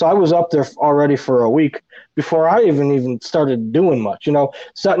 So I was up there already for a week before I even started doing much,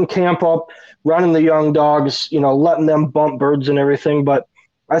 setting camp up, running the young dogs, letting them bump birds and everything. But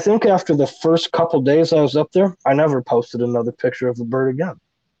I think after the first couple days I was up there, I never posted another picture of a bird again.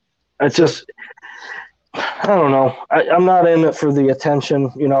 It's just, I don't know. I'm not in it for the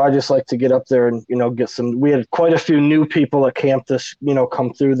attention. I just like to get up there and, get some. We had quite a few new people at camp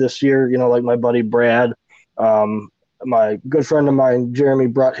come through this year, like my buddy Brad. My good friend of mine, Jeremy,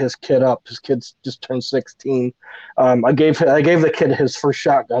 brought his kid up. His kid's just turned 16. I gave the kid his first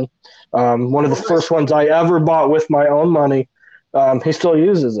shotgun. One of the first ones I ever bought with my own money. He still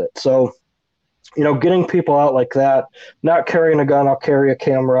uses it. So, getting people out like that, not carrying a gun, I'll carry a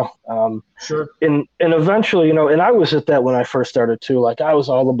camera. Sure. And eventually, and I was at that when I first started too. Like I was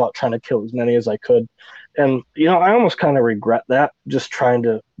all about trying to kill as many as I could. And, I almost kind of regret that, just trying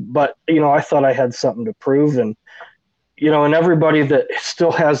to, but, I thought I had something to prove. And, and everybody that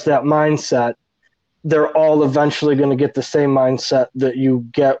still has that mindset, they're all eventually going to get the same mindset that you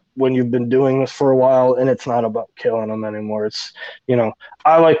get when you've been doing this for a while. And it's not about killing them anymore. It's,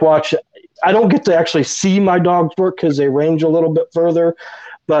 I like watching. I don't get to actually see my dogs work because they range a little bit further.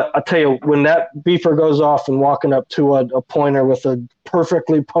 But I tell you, when that beeper goes off and walking up to a pointer with a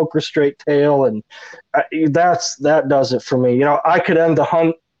perfectly poker straight tail, and that does it for me. I could end the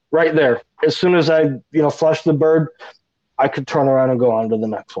hunt right there. As soon as I, flush the bird, I could turn around and go on to the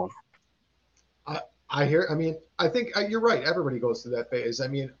next one. I think you're right. Everybody goes through that phase. I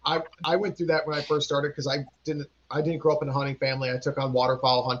mean, I went through that when I first started because I didn't grow up in a hunting family. I took on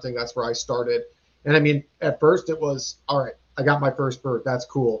waterfowl hunting. That's where I started. And I mean, at first it was, all right, I got my first bird. That's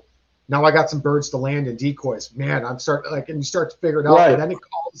cool. Now I got some birds to land and decoys. Man, I'm starting and you start to figure it out. Right. And then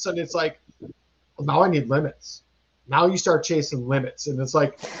all of a sudden it's like, well, now I need limits. Now you start chasing limits. And it's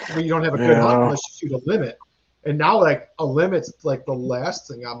like, you don't have a good hunt unless you shoot a limit. And now like a limit's like the last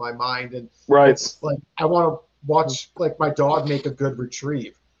thing on my mind. And it's like, I want to watch like my dog make a good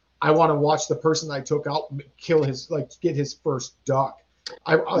retrieve. I want to watch the person I took out get his first duck.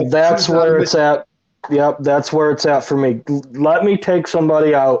 That's where it's at. Yep, that's where it's at for me. Let me take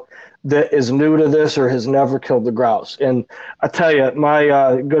somebody out that is new to this or has never killed the grouse. And I tell you,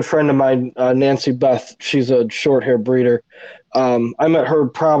 my good friend of mine, Nancy Beth, she's a short hair breeder. I met her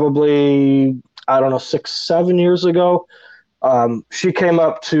probably, 6-7 years ago. She came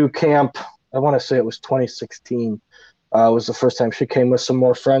up to camp, I want to say it was 2016. Was the first time she came with some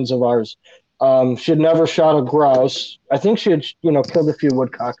more friends of ours. She had never shot a grouse. I think she had, killed a few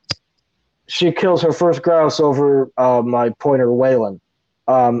woodcock. She kills her first grouse over my pointer Waylon.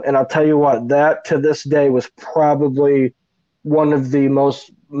 And I'll tell you what, that to this day was probably one of the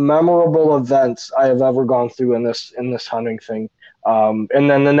most memorable events I have ever gone through in this hunting thing. And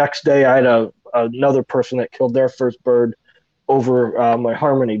then the next day, I had another person that killed their first bird over my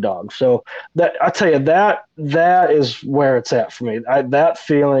Harmony dog. So that, I tell you, that is where it's at for me. That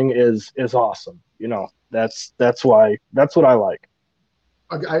feeling is awesome. You know, that's what I like.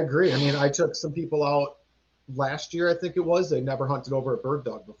 I agree. I mean, I took some people out last year, I think it was. They never hunted over a bird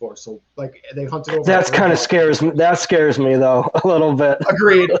dog before, so like they hunted over. That kind of scares me. That scares me though a little bit.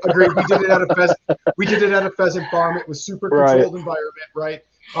 Agreed. We did it at a pheasant. We did it at a pheasant farm. It was super controlled environment, right?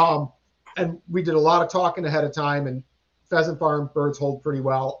 And we did a lot of talking ahead of time. And pheasant farm birds hold pretty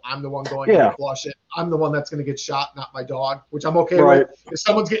well. I'm the one going to flush it. I'm the one that's going to get shot, not my dog, which I'm okay with. If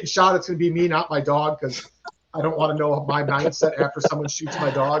someone's getting shot, it's going to be me, not my dog, because I don't want to know my mindset after someone shoots my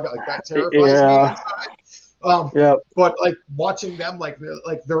dog. Like that terrifies me. But like watching them, like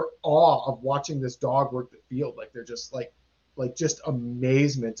their awe of watching this dog work the field, like they're just like just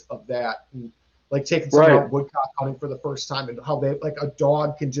amazement of that, and like taking someone out woodcock hunting for the first time, and how they like a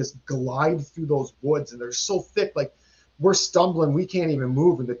dog can just glide through those woods, and they're so thick, like we're stumbling, we can't even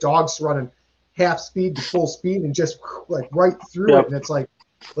move, and the dog's running half speed to full speed and just like right through it, and it's like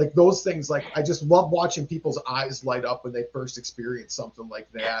those things, like I just love watching people's eyes light up when they first experience something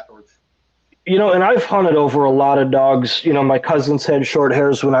like that. Or you know, and I've hunted over a lot of dogs. You know, my cousins had short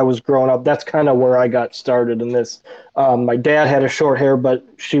hairs when I was growing up. That's kind of where I got started in this. My dad had a short hair, but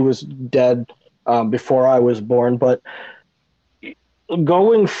she was dead before I was born. But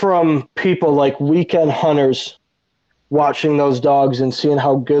going from people like weekend hunters watching those dogs and seeing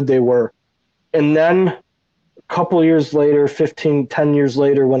how good they were, and then a couple of years later, 10 years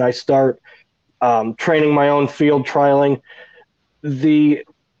later, when I start training my own field trialing, the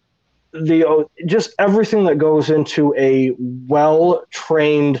just everything that goes into a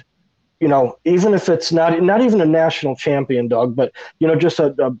well-trained, you know, even if it's not even a national champion dog, but, you know, just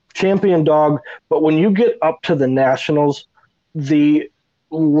a champion dog. But when you get up to the nationals, the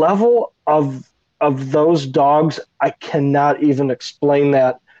level of those dogs, I cannot even explain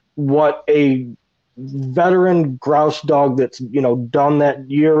that. What a veteran grouse dog that's, you know, done that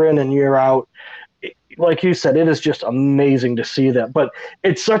year in and year out. Like you said, it is just amazing to see that. But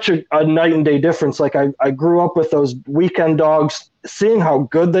it's such a night and day difference. Like I grew up with those weekend dogs, seeing how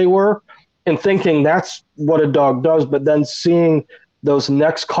good they were and thinking that's what a dog does. But then seeing those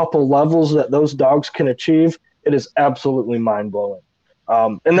next couple levels that those dogs can achieve, it is absolutely mind blowing.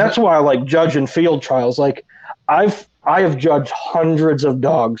 And that's why I like judging field trials. Like I have judged hundreds of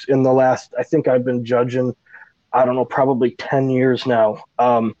dogs in the last, I think I've been judging, I don't know, probably 10 years now.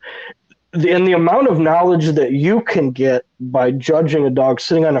 And the amount of knowledge that you can get by judging a dog,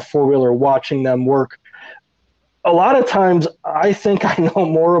 sitting on a four-wheeler, watching them work, a lot of times I think I know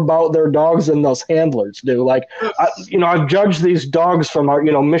more about their dogs than those handlers do. Like, I've judged these dogs from our,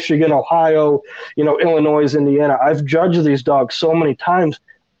 Michigan, Ohio, Illinois, Indiana. I've judged these dogs so many times.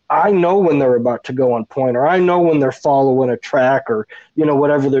 I know when they're about to go on point, or I know when they're following a track, or,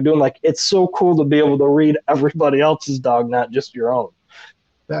 whatever they're doing. Like, it's so cool to be able to read everybody else's dog, not just your own.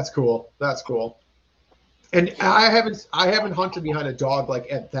 That's cool. That's cool. And I haven't hunted behind a dog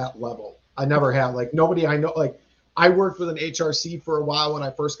like at that level. I never have. Like nobody I know. Like I worked with an HRC for a while when I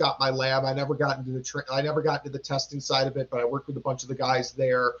first got my lab. I never got into the testing side of it, but I worked with a bunch of the guys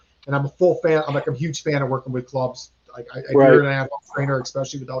there. And I'm a full fan. I'm a huge fan of working with clubs. Like I hear and I have a trainer,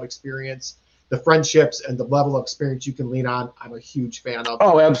 especially without experience. The friendships and the level of experience you can lean on, I'm a huge fan of.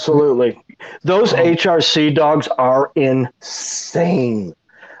 Oh, absolutely. Those HRC dogs are insane.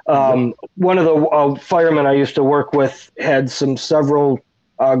 One of the firemen I used to work with had several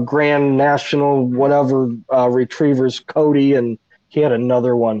grand national whatever retrievers, Cody, and he had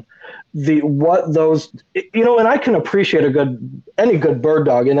another one. And I can appreciate any good bird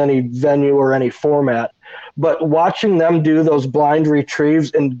dog in any venue or any format, but watching them do those blind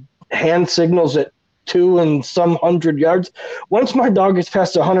retrieves and hand signals at 200 and some yards. Once my dog gets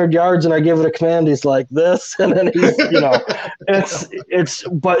past 100 yards and I give it a command, he's like this, and then he's,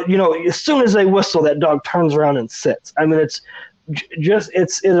 but as soon as they whistle, that dog turns around and sits. I mean, it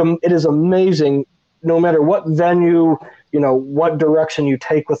is amazing. No matter what venue, what direction you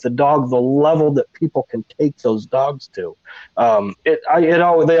take with the dog, the level that people can take those dogs to,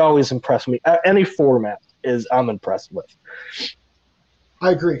 they always impress me. Any format I'm impressed with. I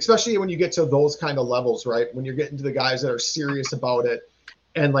agree, especially when you get to those kind of levels, right? When you're getting to the guys that are serious about it,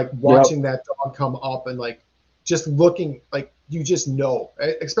 and like watching that dog come up and like just looking, like you just know,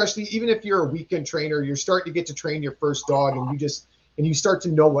 right? Especially even if you're a weekend trainer, you're starting to get to train your first dog, and you start to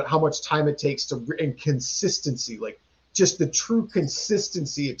know how much time it takes and consistency, like just the true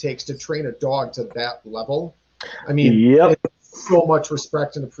consistency it takes to train a dog to that level. I mean, so much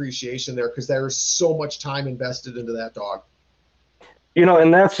respect and appreciation there because there is so much time invested into that dog.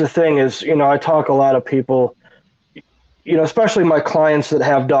 And that's the thing is, I talk a lot of people, especially my clients that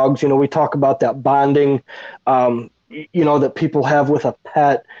have dogs, we talk about that bonding, that people have with a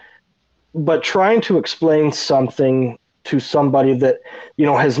pet, but trying to explain something to somebody that,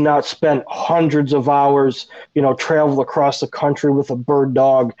 has not spent hundreds of hours, traveled across the country with a bird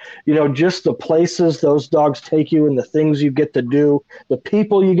dog, just the places those dogs take you and the things you get to do, the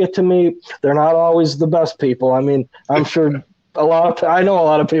people you get to meet, they're not always the best people. I mean, I'm sure I know a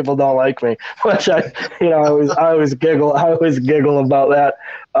lot of people don't like me, which I always giggle about that.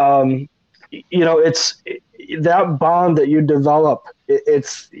 It's that bond that you develop.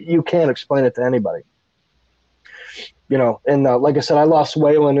 You can't explain it to anybody. And like I said, I lost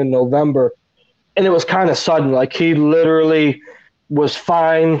Waylon in November, and it was kind of sudden. Like he literally was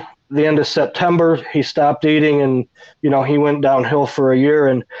fine. The end of September, he stopped eating, and he went downhill for a year.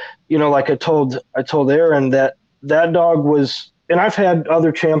 And like I told Aaron that dog was, and I've had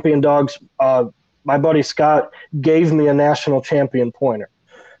other champion dogs. My buddy Scott gave me a national champion pointer,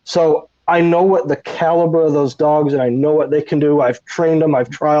 so I know what the caliber of those dogs, and I know what they can do. I've trained them, I've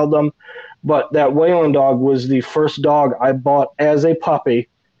trialed them. But that Waylon dog was the first dog I bought as a puppy.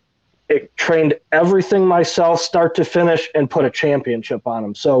 It trained everything myself, start to finish, and put a championship on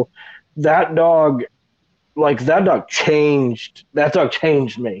him. So that dog changed. That dog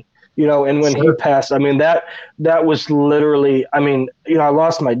changed me, And when he passed, I mean, that was literally. I mean, I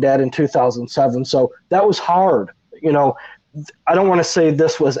lost my dad in 2007, so that was hard. I don't want to say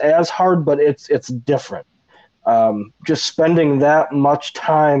this was as hard, but it's different. Just spending that much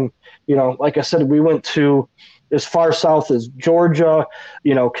time. Like I said, we went to as far south as Georgia,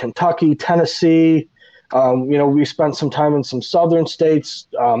 Kentucky, Tennessee. We spent some time in some southern states,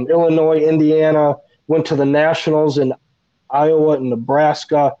 Illinois, Indiana, went to the nationals in Iowa and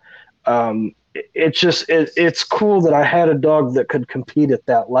Nebraska. It's cool that I had a dog that could compete at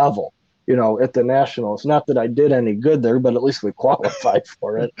that level, at the nationals. Not that I did any good there, but at least we qualified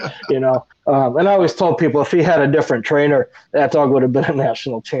for it, And I always told people if he had a different trainer, that dog would have been a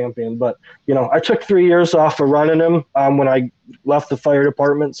national champion. But, I took 3 years off of running him when I left the fire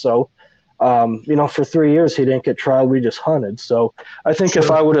department. So, for 3 years, he didn't get trialed. We just hunted. So I think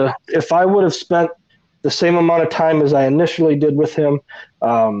if I would have spent the same amount of time as I initially did with him,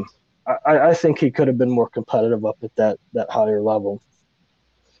 I think he could have been more competitive up at that higher level.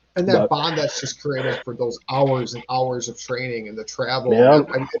 And that bond that's just created for those hours and hours of training and the travel. Yeah.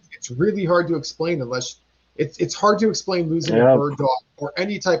 I mean, it's really hard to explain unless it's hard to explain losing a bird dog or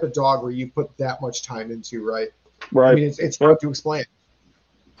any type of dog where you put that much time into, right? Right. I mean, it's hard to explain.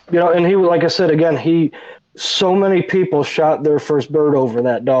 And he, like I said, again, so many people shot their first bird over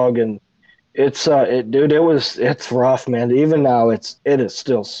that dog, and it's rough, man. Even now, it is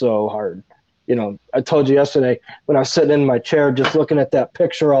still so hard. I told you yesterday when I was sitting in my chair just looking at that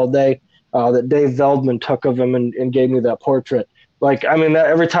picture all day that Dave Veldman took of him and gave me that portrait. Like, I mean,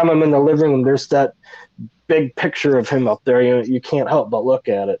 every time I'm in the living room, there's that big picture of him up there. You can't help but look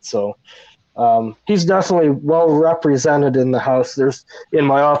at it. So he's definitely well represented in the house. In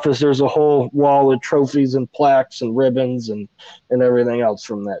my office, there's a whole wall of trophies and plaques and ribbons and everything else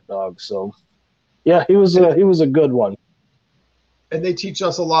from that dog. So, yeah, he was a good one. And they teach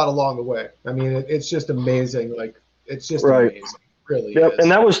us a lot along the way. I mean, it's just amazing. Like, it's just right. Amazing. It really yep. is.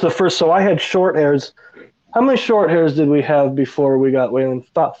 And that was the first. So I had short hairs. How many short hairs did we have before we got Waylon?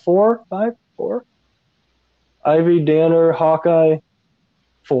 4? Ivy, Danner, Hawkeye,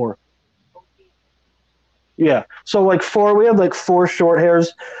 4. Yeah. So like 4. We had like 4 short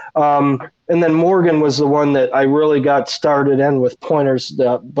hairs. And then Morgan was the one that I really got started in with pointers.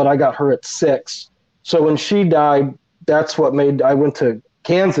 But I got her at 6. So when she died, that's what I went to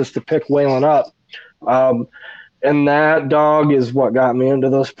Kansas to pick Waylon up. And that dog is what got me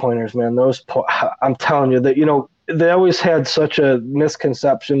into those pointers, man. I'm telling you that, they always had such a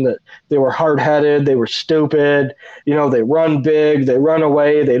misconception that they were hard-headed, they were stupid, they run big, they run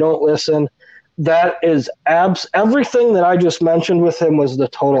away, they don't listen. That is everything that I just mentioned with him was the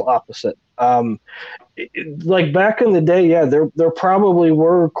total opposite. Like back in the day, yeah, there probably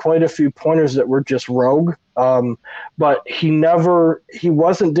were quite a few pointers that were just rogue. But he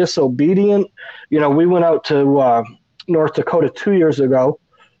wasn't disobedient. We went out to North Dakota 2 years ago.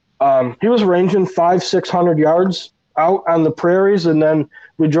 He was ranging 500-600 yards out on the prairies, and then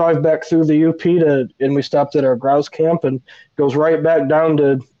we drive back through the UP and we stopped at our grouse camp and goes right back down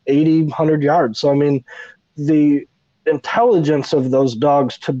to 80-100 yards. So I mean, the intelligence of those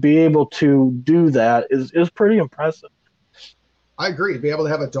dogs to be able to do that is pretty impressive. I agree. Be able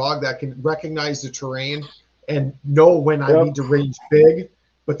to have a dog that can recognize the terrain and know when I need to range big,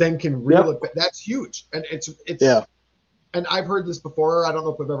 but then can reel it back. That's huge. And it's and I've heard this before. I don't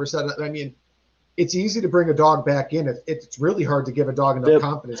know if I've ever said it. I mean, it's easy to bring a dog back in. It's really hard to give a dog enough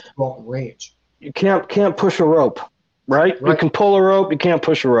confidence to go out and range. You can't push a rope, right? You can pull a rope, you can't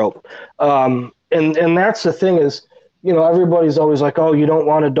push a rope. And that's the thing is, you know, everybody's always like, oh, you don't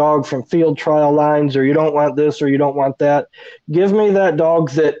want a dog from field trial lines, or you don't want this, or you don't want that. Give me that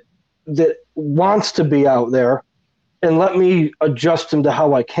dog that wants to be out there, and let me adjust him to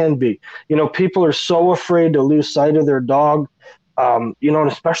how I can be. You know, people are so afraid to lose sight of their dog, you know,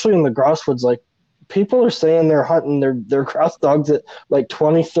 and especially in the grouse woods, like people are saying they're hunting their grouse dogs at like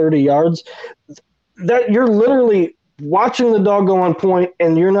 20, 30 yards. That you're literally watching the dog go on point,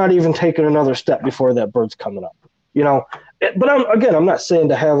 and you're not even taking another step before that bird's coming up. You know, but I'm not saying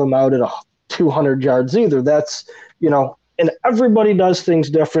to have them out at 200 yards either. That's, you know, and everybody does things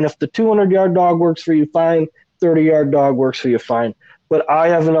different. If the 200-yard dog works for you, fine. 30-yard dog works for you, fine. But I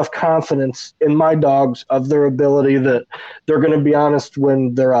have enough confidence in my dogs of their ability that they're going to be honest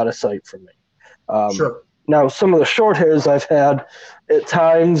when they're out of sight from me. Sure. Now, some of the short hairs I've had, at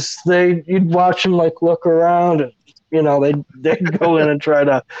times you'd watch them like look around, and you know they'd go in and try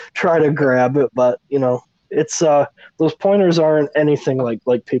to grab it, but you know. It's those pointers aren't anything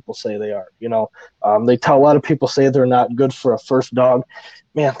like people say they are. You know, a lot of people say they're not good for a first dog.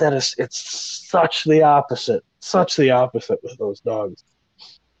 Man, it's such the opposite with those dogs.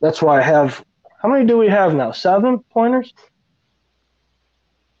 That's why I have. How many do we have now? 7 pointers?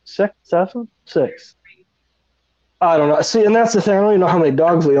 6, 7, 6. I don't know. See, and that's the thing. I don't even know how many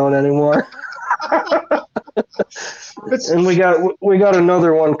dogs we own anymore. And we got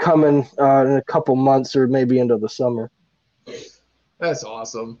another one coming in a couple months, or maybe into the summer. That's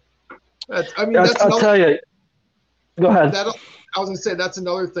awesome. I'll tell you. Go ahead. I was gonna say that's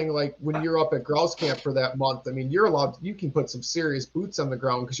another thing. Like when you're up at grouse camp for that month, I mean, you can put some serious boots on the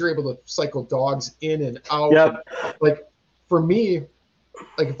ground because you're able to cycle dogs in and out. Yep. Like for me,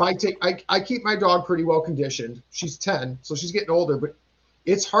 like if I keep my dog pretty well conditioned. She's 10, so she's getting older, but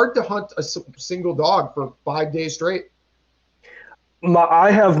it's hard to hunt a single dog for 5 days straight.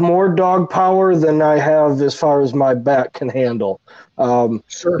 I have more dog power than I have as far as my back can handle.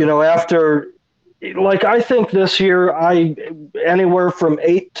 Sure. You know, I think this year anywhere from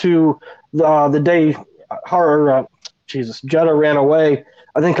 8 to the day Jetta ran away,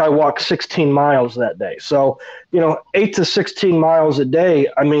 I think I walked 16 miles that day. So, you know, 8 to 16 miles a day,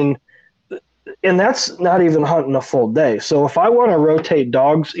 I mean, and that's not even hunting a full day. So if I want to rotate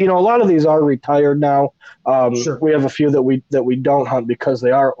dogs, you know, a lot of these are retired now. Sure. We have a few that we don't hunt because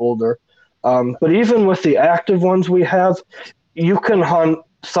they are older. But even with the active ones we have, you can hunt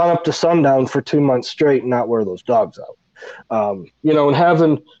sun up to sundown for 2 months straight and not wear those dogs out. You know, and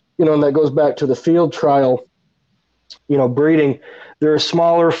having, you know, and that goes back to the field trial, you know, breeding. They're a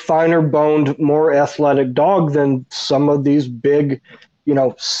smaller, finer boned, more athletic dog than some of these big, you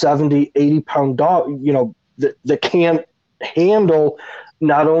know, 70, 80-pound dog, you know, that can't handle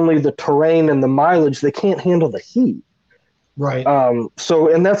not only the terrain and the mileage, they can't handle the heat. Right.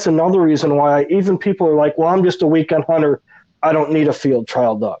 So, and that's another reason why even people are like, well, I'm just a weekend hunter. I don't need a field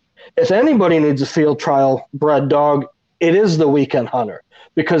trial dog. If anybody needs a field trial bred dog, it is the weekend hunter,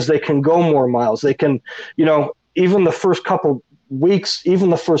 because they can go more miles. They can, you know, even the first couple weeks, even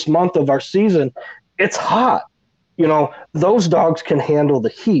the first month of our season, it's hot. You know, those dogs can handle the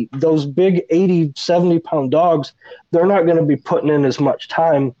heat. Those big 80, 70-pound dogs, they're not going to be putting in as much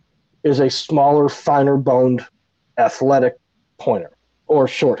time as a smaller, finer-boned, athletic pointer or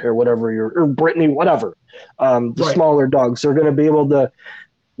short hair, whatever or Brittany, whatever. The smaller dogs are going to be able to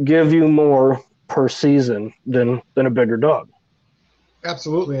give you more per season than a bigger dog.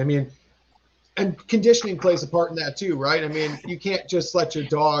 Absolutely. I mean, and conditioning plays a part in that too, right? I mean, you can't just let your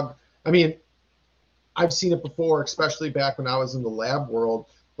dog, I mean, I've seen it before, especially back when I was in the lab world.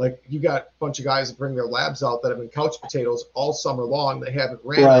 Like you got a bunch of guys that bring their labs out that have been couch potatoes all summer long. They haven't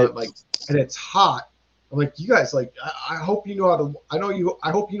ran on it, like, and it's hot. I'm like, you guys, like, I hope you know how to. I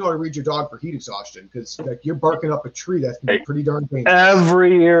hope you know how to read your dog for heat exhaustion, because like you're barking up a tree that's gonna be pretty darn dangerous.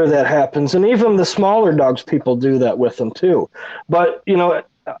 Every year that happens, and even the smaller dogs, people do that with them too. But you know,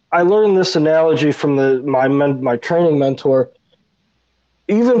 I learned this analogy from my training mentor.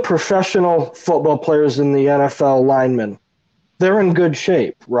 Even professional football players in the NFL, linemen, they're in good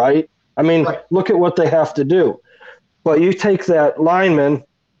shape, right? I mean, Look at what they have to do. But you take that lineman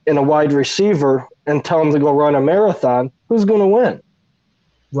and a wide receiver and tell them to go run a marathon, who's going to win?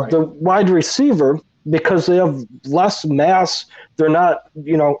 Right. The wide receiver, because they have less mass, they're not,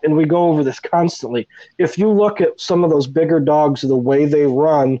 you know, and we go over this constantly. If you look at some of those bigger dogs, the way they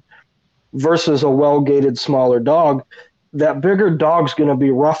run, versus a well-gated smaller dog, that bigger dog's going to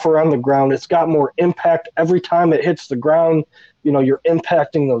be rougher on the ground. It's got more impact every time it hits the ground. You're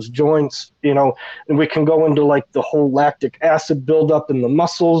impacting those joints, and we can go into like the whole lactic acid buildup in the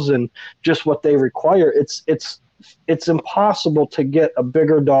muscles and just what they require. It's impossible to get a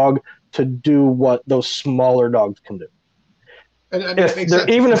bigger dog to do what those smaller dogs can do. And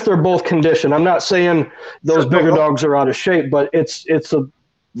even if they're both conditioned. I'm not saying those bigger dogs are out of shape, but it's a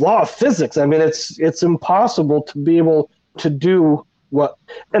law of physics. I mean, it's impossible to be able to do what,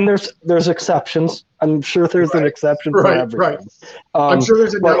 and there's exceptions. I'm sure there's an exception for everything. Right. I'm sure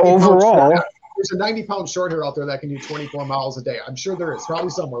there's a 90-pound short hair out there that can do 24 miles a day. I'm sure there is, probably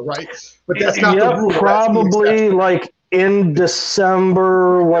somewhere, right? But that's not the rule. Probably like in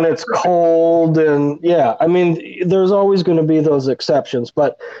December when it's cold, and I mean, there's always going to be those exceptions.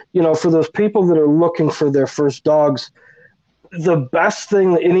 But for those people that are looking for their first dogs, the best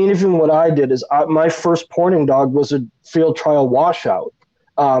thing, and even what I did is my first pointing dog was a field trial washout.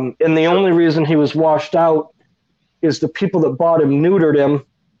 And the only reason he was washed out is the people that bought him neutered him,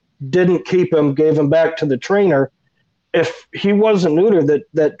 didn't keep him, gave him back to the trainer. If he wasn't neutered,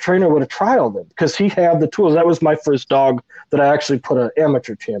 that trainer would have trialed him because he had the tools. That was my first dog that I actually put an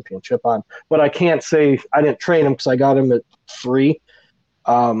amateur championship on. But I can't say I didn't train him because I got him at 3.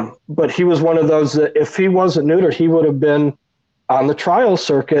 But he was one of those that if he wasn't neutered, he would have been on the trial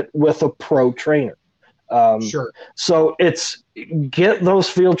circuit with a pro trainer. Sure. So it's get those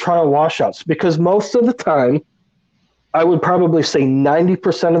field trial washouts, because most of the time, I would probably say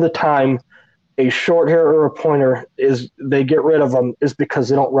 90% of the time, a short hair or a pointer they get rid of them is because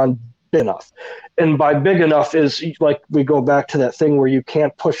they don't run big enough. And by big enough is like we go back to that thing where you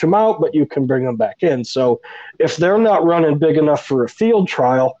can't push them out, but you can bring them back in. So if they're not running big enough for a field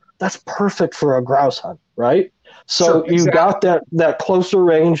trial, that's perfect for a grouse hunt, right? So sure, exactly. You got that closer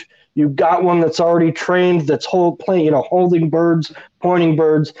range. You got one that's already trained, that's holding birds, pointing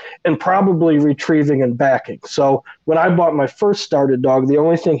birds, and probably retrieving and backing. So when I bought my first started dog, the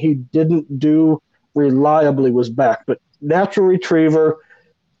only thing he didn't do reliably was back. But natural retriever,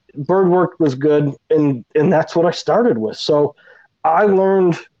 bird work was good, and that's what I started with. So I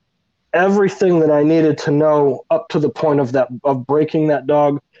learned everything that I needed to know up to the point of breaking that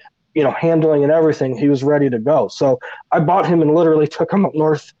dog, handling and everything. He was ready to go. So I bought him and literally took him up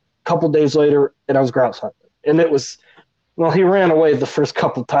north. Couple days later, and I was grouse hunting, and it was, he ran away the first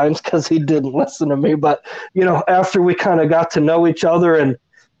couple times because he didn't listen to me. But after we kind of got to know each other, and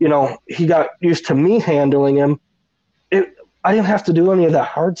he got used to me handling him, I didn't have to do any of that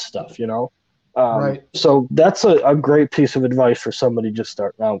hard stuff. Right. So that's a great piece of advice for somebody just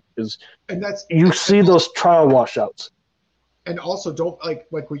starting out. You see those trial washouts. And also, don't like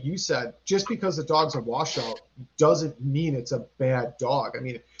what you said. Just because a dog's a washout doesn't mean it's a bad dog. I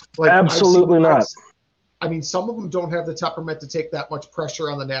mean, absolutely not. I mean, some of them don't have the temperament to take that much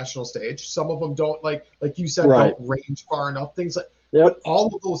pressure on the national stage. Some of them don't, like you said, don't range far enough. Things like, but all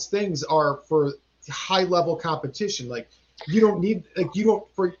of those things are for high level competition. Like you don't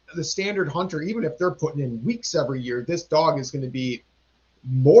for the standard hunter, even if they're putting in weeks every year, this dog is going to be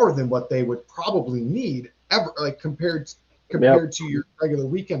more than what they would probably need ever, compared to your regular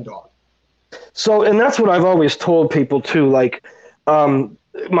weekend dog. So, and that's what I've always told people too. Like,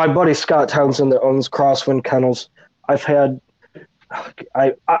 my buddy Scott Townsend that owns Crosswind Kennels,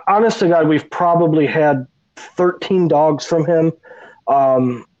 honest to God, we've probably had 13 dogs from him.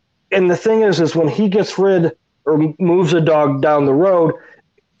 And the thing is when he gets rid or moves a dog down the road,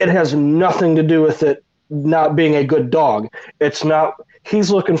 it has nothing to do with it not being a good dog. It's not,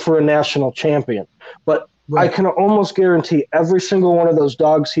 he's looking for a national champion, but right. I can almost guarantee every single one of those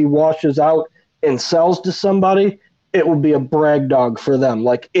dogs he washes out and sells to somebody, it will be a brag dog for them.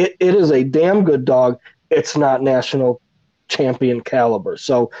 Like it is a damn good dog. It's not national champion caliber.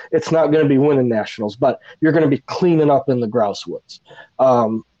 So it's not going to be winning nationals, but you're going to be cleaning up in the grouse woods.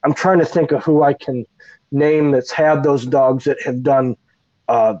 I'm trying to think of who I can name that's had those dogs that have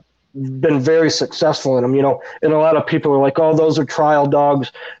been very successful in them, and a lot of people are like, oh, those are trial dogs.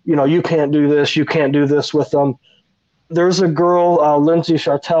 You can't do this. You can't do this with them. There's a girl, Lindsay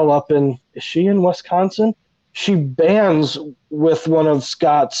Chartel is she in Wisconsin? She bands with one of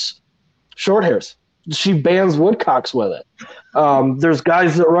Scott's short hairs. She bands woodcocks with it. There's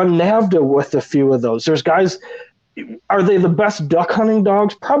guys that run NAVHDA with a few of those. There's guys, are they the best duck hunting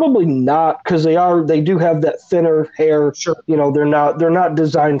dogs? Probably not, because they do have that thinner hair. Sure. They're not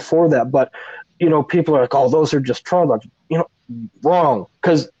designed for that. But people are like, oh, those are just trial dogs. Wrong,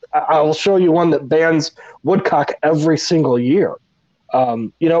 because I'll show you one that bans woodcock every single year.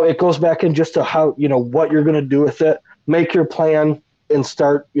 It goes back in just to how what you're going to do with it. Make your plan and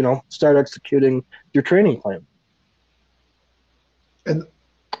start executing your training plan. And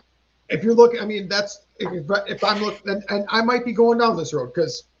if you're looking, I mean, that's if I'm looking, and I might be going down this road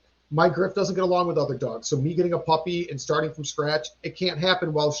because my Griff doesn't get along with other dogs. So me getting a puppy and starting from scratch, it can't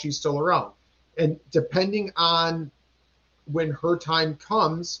happen while she's still around. And depending on when her time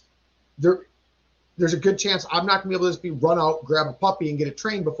comes, there's a good chance I'm not gonna be able to just be run out, grab a puppy, and get it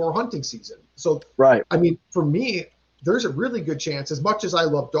trained before hunting season. So right. I mean, for me, there's a really good chance, as much as I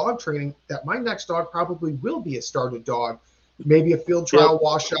love dog training, that my next dog probably will be a started dog, maybe a field trial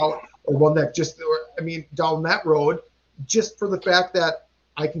washout, or one that down that road, just for the fact that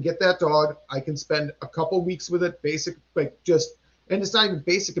I can get that dog, I can spend a couple weeks with it, and it's not even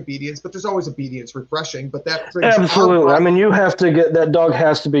basic obedience, but there's always obedience, refreshing. But that brings absolutely. I mean, you have to get that dog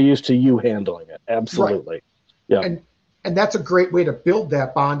has to be used to you handling it. Absolutely. Right. Yeah. And that's a great way to build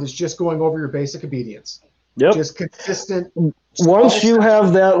that bond, is just going over your basic obedience. Yep. Just consistent. Once you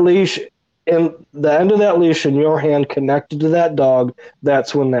have that leash and the end of that leash in your hand connected to that dog,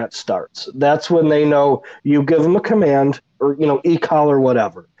 that's when that starts. That's when they know you give them a command, or e-collar,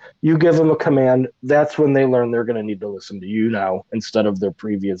 whatever. You give them a command, that's when they learn they're going to need to listen to you now instead of their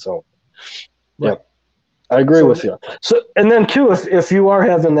previous owner. Right. Yep. I agree with you. So, and then too, if you are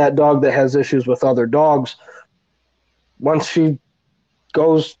having that dog that has issues with other dogs, once she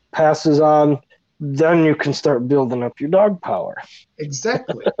passes on, then you can start building up your dog power.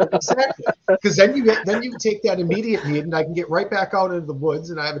 Exactly. Because then you take that immediate need, and I can get right back out into the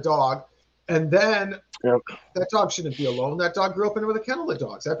woods, and I have a dog, and then that dog shouldn't be alone. That dog grew up with a kennel of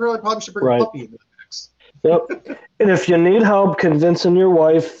dogs. I probably should bring a puppy into the mix. Yep. And if you need help convincing your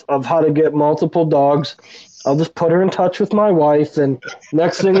wife of how to get multiple dogs, I'll just put her in touch with my wife, and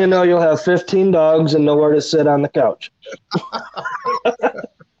next thing you know, you'll have 15 dogs and nowhere to sit on the couch.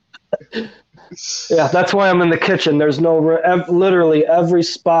 Yeah, that's why I'm in the kitchen. There's literally every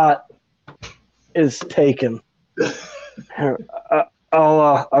spot is taken. Here,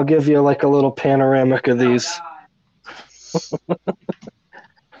 I'll give you like a little panoramic of these.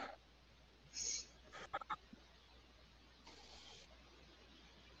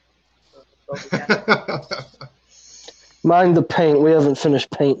 Mind the paint. We haven't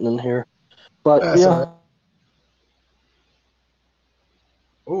finished painting in here, but That's yeah. all right.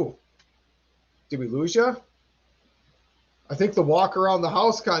 Oh, did we lose you? I think the walk around the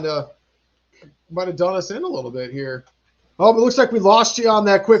house kind of might have done us in a little bit here. Oh, but it looks like we lost you on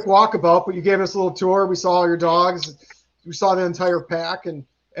that quick walkabout, but you gave us a little tour. We saw all your dogs. We saw the entire pack, and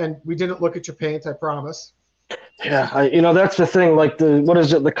we didn't look at your paint, I promise. Yeah, that's the thing. Like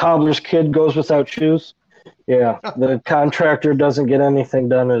the cobbler's kid goes without shoes. Yeah, the contractor doesn't get anything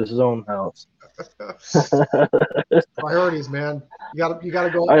done at his own house. Priorities, man. You gotta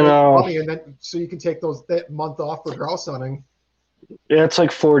go I know. money, and then so you can take that month off for grouse hunting. Yeah, it's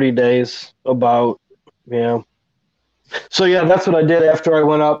like 40 days about. Yeah. So yeah, that's what I did after I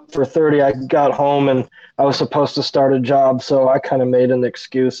went up for 30. I got home and I was supposed to start a job, so I kind of made an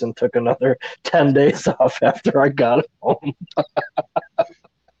excuse and took another 10 days off after I got home.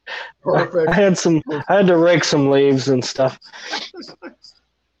 Perfect. I had to rake some leaves and stuff.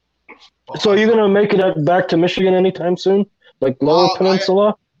 So are you gonna make it back to Michigan anytime soon? Like Lower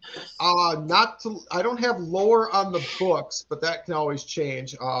Peninsula? I don't have Lower on the books, but that can always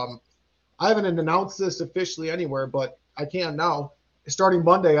change. I haven't announced this officially anywhere, but I can now. Starting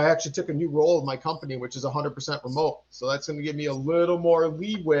Monday, I actually took a new role in my company, which is 100% remote. So that's going to give me a little more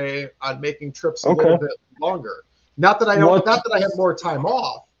leeway on making trips a little bit longer. Not that I have more time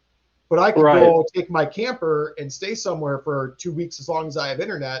off, but I can go take my camper and stay somewhere for 2 weeks as long as I have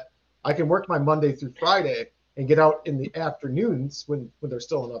internet. I can work my Monday through Friday and get out in the afternoons when there's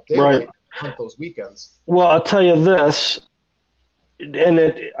still enough daylight to hunt those weekends. Well, I'll tell you this, and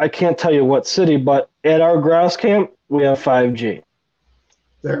I can't tell you what city, but at our grouse camp, we have 5G.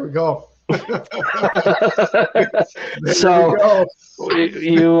 There we go. So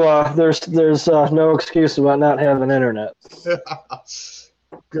there's no excuse about not having internet.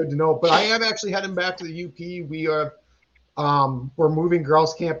 Good to know. But I am actually heading back to the UP. We're moving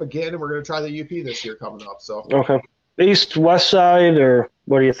grouse camp again, and we're going to try the UP this year coming up. So okay, east, west side, or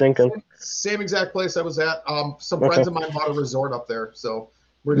what are you thinking? Same exact place I was at. Some friends of mine bought a resort up there, so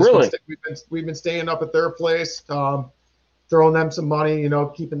we're just we've been staying up at their place, throwing them some money,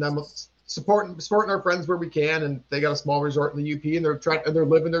 keeping them supporting our friends where we can, and they got a small resort in the UP, and they're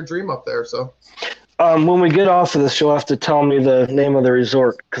living their dream up there. So when we get off of this, you'll have to tell me the name of the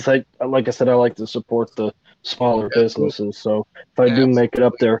resort, because like I said, I like to support the smaller businesses. So if I do make it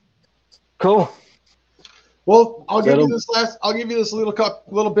up there, cool. Well, I'll give you this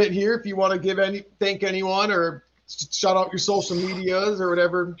little bit here if you want to thank anyone or shout out your social medias or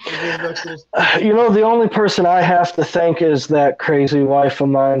whatever. The only person I have to thank is that crazy wife of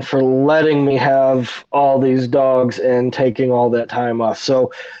mine for letting me have all these dogs and taking all that time off.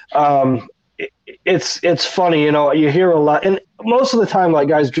 So it's funny, you hear a lot, and most of the time, like,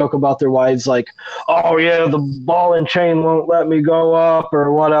 guys joke about their wives, like, oh yeah, the ball and chain won't let me go up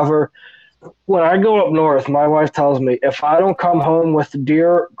or whatever. When I go up north, my wife tells me if I don't come home with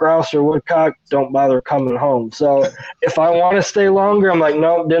deer, grouse, or woodcock, don't bother coming home. So if I want to stay longer, I'm like,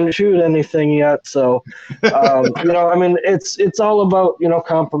 nope, didn't shoot anything yet. So, it's all about,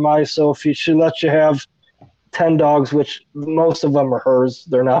 compromise. So if she lets you have 10 dogs, which most of them are hers,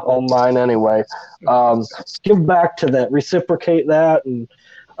 they're not all mine anyway, give back to that, reciprocate that, and,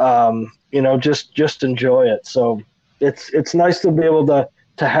 just enjoy it. So it's nice to be able to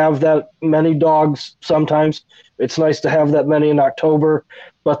have that many dogs. Sometimes it's nice to have that many in October,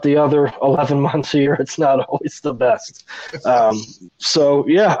 but the other 11 months a year, it's not always the best. So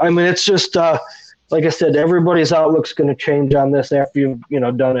yeah, I mean, it's just, like I said, everybody's outlook's going to change on this after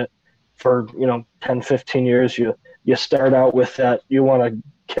you've, done it for, 10, 15 years. You start out with that, you want to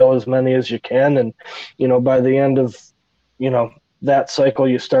kill as many as you can. And, by the end of, that cycle,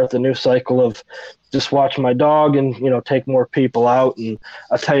 you start the new cycle of just watch my dog and, take more people out. And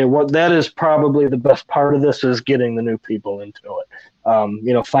I'll tell you what, that is probably the best part of this, is getting the new people into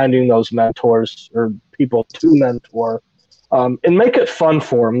it. Finding those mentors or people to mentor, and make it fun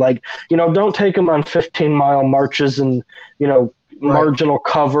for them. Like, don't take them on 15-mile marches and, marginal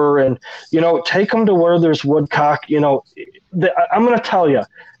cover, and, take them to where there's woodcock. I'm going to tell you,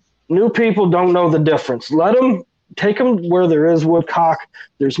 new people don't know the difference. Take them where there is woodcock.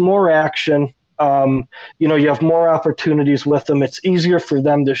 There's more action. You have more opportunities with them. It's easier for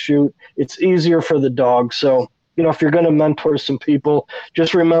them to shoot. It's easier for the dog. So, if you're going to mentor some people,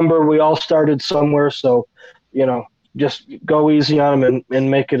 just remember we all started somewhere. So, just go easy on them and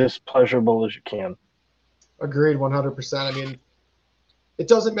make it as pleasurable as you can. Agreed, 100%. I mean, it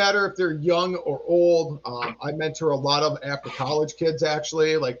doesn't matter if they're young or old. I mentor a lot of after college kids,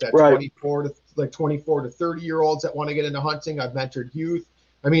 actually, like that 24 to 30-year-olds that want to get into hunting. I've mentored youth.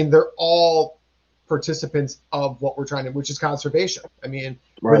 I mean, they're all participants of what we're trying to, which is conservation. I mean,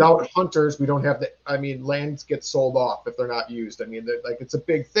 without hunters, we don't have lands get sold off if they're not used. I mean, it's a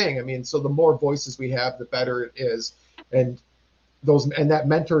big thing. I mean, so the more voices we have, the better it is. And that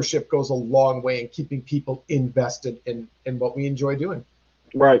mentorship goes a long way in keeping people invested in what we enjoy doing.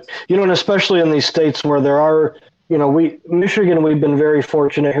 Right. And especially in these states where there are, Michigan, we've been very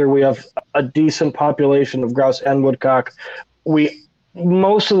fortunate here. We have a decent population of grouse and woodcock. We,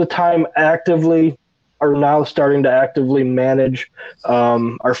 most of the time, are now starting to actively manage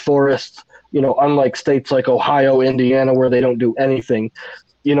our forests, unlike states like Ohio, Indiana, where they don't do anything.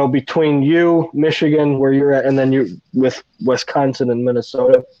 Between you, Michigan, where you're at, and then you with Wisconsin and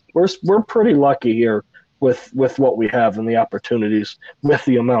Minnesota, we're pretty lucky here with what we have and the opportunities with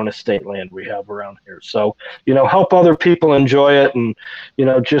the amount of state land we have around here. So, help other people enjoy it, and,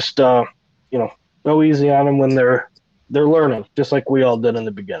 just, go easy on them when they're learning, just like we all did in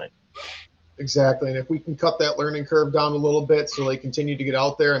the beginning. Exactly. And if we can cut that learning curve down a little bit so they continue to get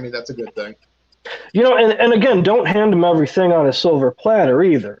out there, I mean, that's a good thing. And again, don't hand them everything on a silver platter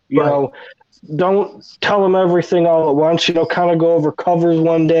either. Don't tell them everything all at once. Kind of go over covers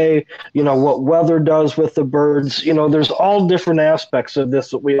one day, what weather does with the birds. There's all different aspects of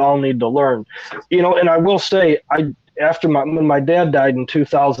this that we all need to learn. And I will say, when my dad died in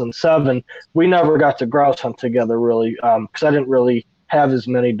 2007, we never got to grouse hunt together really, because I didn't really have as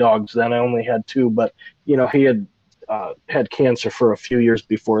many dogs then. I only had 2, but he had cancer for a few years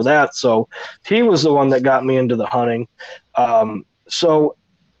before that, so he was the one that got me into the hunting. So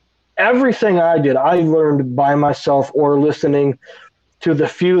everything I did, I learned by myself or listening to the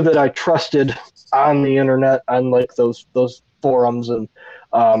few that I trusted on the internet, on like those forums, and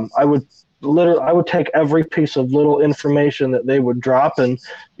I would take every piece of little information that they would drop, and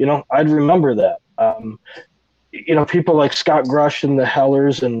I'd remember that. People like Scott Grush and the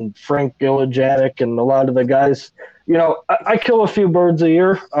Hellers and Frank Gillijanek and a lot of the guys, I kill a few birds a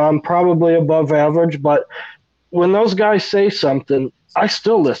year, probably above average, but when those guys say something, I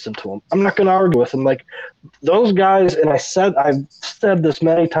still listen to them. I'm not going to argue with them. Like, those guys, and I've said this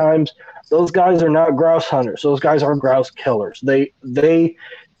many times, those guys are not grouse hunters. Those guys are grouse killers. They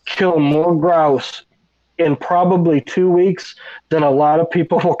kill more grouse in probably 2 weeks than a lot of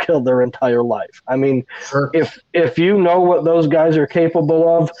people will kill their entire life. I mean, sure. If you know what those guys are capable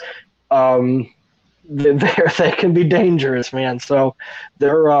of, they can be dangerous, man. So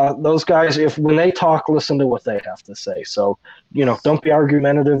they're those guys, when they talk, listen to what they have to say. So, don't be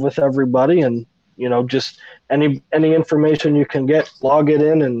argumentative with everybody, and, just any information you can get, log it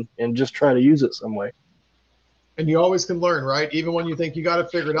in and just try to use it some way. And you always can learn, right? Even when you think you got it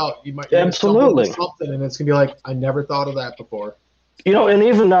figured out, you might Absolutely something, and it's gonna be like, I never thought of that before. And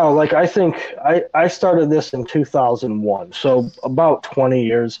even now, like I think I started this in 2001, so about 20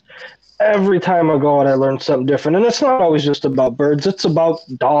 years. Every time I go out, I learn something different, and it's not always just about birds. It's about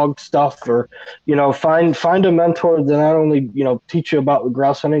dog stuff, or find a mentor that not only teach you about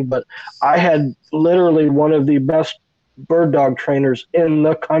grouse hunting, but I had literally one of the best bird dog trainers in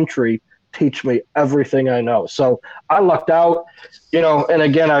the country teach me everything I know. So I lucked out, and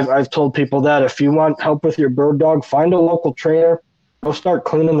again, I've told people that if you want help with your bird dog, find a local trainer, go start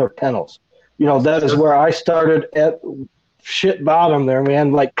cleaning their kennels. That is where I started at shit bottom there,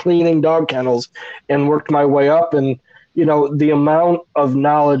 man, like cleaning dog kennels, and worked my way up. And, the amount of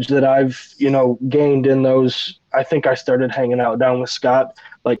knowledge that I've, gained in those, I think I started hanging out down with Scott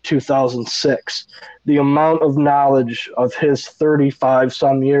like 2006. The amount of knowledge of his 35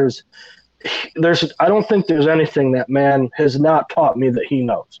 some years, I don't think there's anything that man has not taught me that he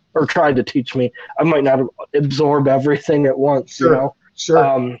knows or tried to teach me. I might not absorb everything at once,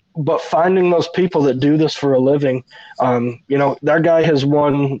 Sure. But finding those people that do this for a living, that guy has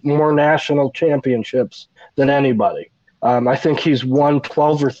won more national championships than anybody. I think he's won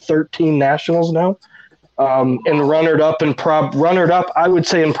 12 or 13 nationals now, and runner up, I would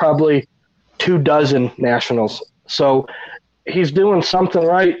say, in probably 24 nationals. So he's doing something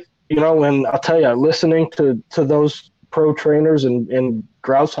right. And I'll tell you, listening to those pro trainers and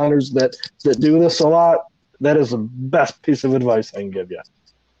grouse hunters that do this a lot, that is the best piece of advice I can give you.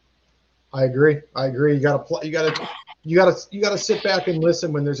 I agree. You gotta sit back and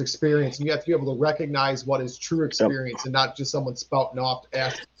listen when there's experience, and you have to be able to recognize what is true experience and not just someone spouting off,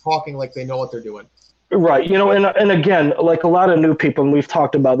 talking like they know what they're doing. Right. And again, like a lot of new people, and we've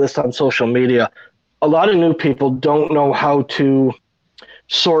talked about this on social media, a lot of new people don't know how to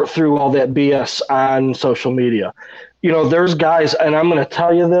sort through all that BS on social media. There's guys, and I'm going to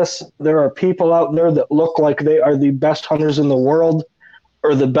tell you this, there are people out there that look like they are the best hunters in the world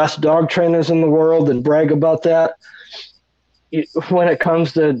or the best dog trainers in the world and brag about that. When it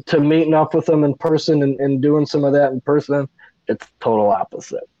comes to meeting up with them in person and doing some of that in person, it's total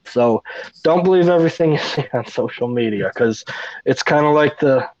opposite. So don't believe everything you see on social media, because it's kind of like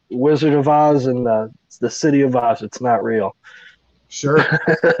the Wizard of Oz and the City of Oz. It's not real. Sure.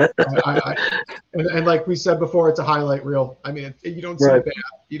 And like we said before, it's a highlight reel. I mean, you don't see the bad,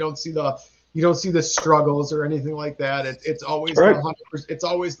 you don't see the struggles or anything like that. It's always the 100%.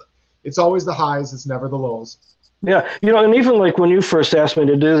 It's always the highs. It's never the lows. Yeah. And even like when you first asked me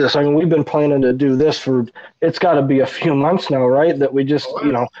to do this, I mean, we've been planning to do this for, it's got to be a few months now, right? That we just,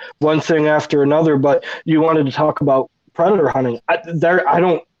 one thing after another, but you wanted to talk about predator hunting.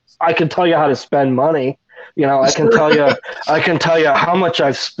 I can tell you how to spend money. I can tell you how much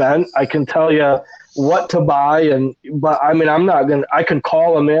I've spent. I can tell you what to buy, but I mean, I can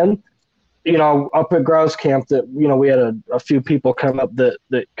call them in, up at grouse camp that, we had a few people come up that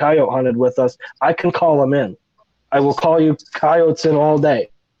coyote hunted with us. I can call them in. I will call you coyotes in all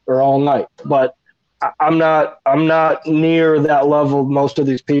day or all night, but I'm not near that level most of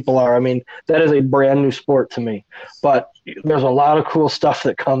these people are. I mean, that is a brand new sport to me, but there's a lot of cool stuff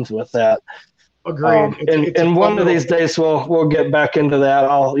that comes with that. Agreed. And one of these days we'll get back into that.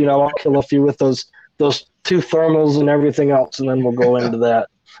 I'll kill a few with those 2 thermals and everything else, and then we'll go into that.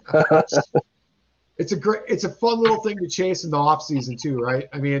 It's a fun little thing to chase in the off season too, right?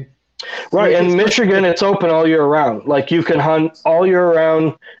 I mean, right. In Michigan, it's open all year round. Like you can hunt all year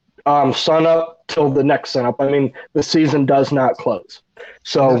round, sun up till the next sun up. I mean, the season does not close.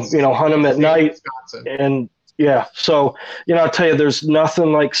 So hunt them at night, and yeah. So I'll tell you, there's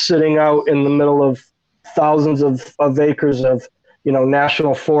nothing like sitting out in the middle of thousands of acres of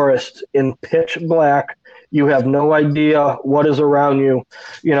national forest in pitch black. You have no idea what is around you,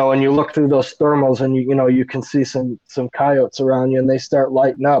 and you look through those thermals and you can see some coyotes around you, and they start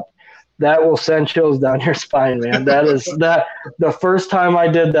lighting up. That will send chills down your spine, man. That is that. The first time I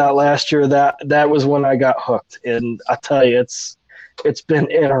did that last year, that was when I got hooked, and I tell you, it's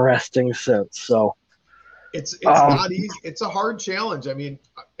been interesting since. So it's not easy. It's a hard challenge. I mean,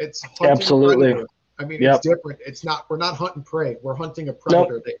 it's hunting absolutely. Predator. I mean, it's different. We're not hunting prey. We're hunting a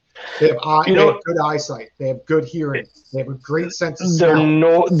predator. Nope. They have good eyesight. They have good hearing. They have a great sense of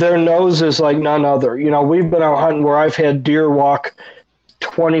smell. Their nose is like none other. We've been out hunting where I've had deer walk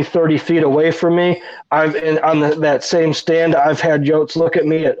 20, 30 feet away from me. That same stand, I've had yotes look at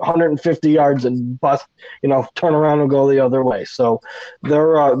me at 150 yards and bust, turn around and go the other way. So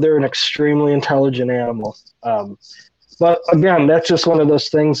they're an extremely intelligent animal. But again, that's just one of those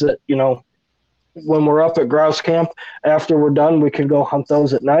things that, when we're up at grouse camp, after we're done, we can go hunt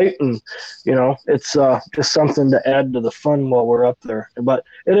those at night. And, it's just something to add to the fun while we're up there. But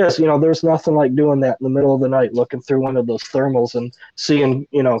it is, there's nothing like doing that in the middle of the night, looking through one of those thermals and seeing,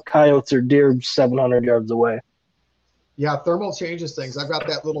 coyotes or deer 700 yards away. Yeah, thermal changes things. I've got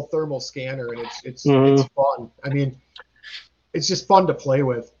that little thermal scanner, and it's fun. I mean, it's just fun to play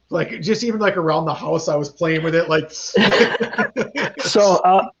with. Like, just even like around the house, I was playing with it. Like, so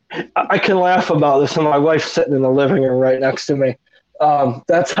I can laugh about this, and my wife's sitting in the living room right next to me.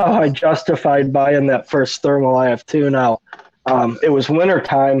 That's how I justified buying that first thermal. I have two now. It was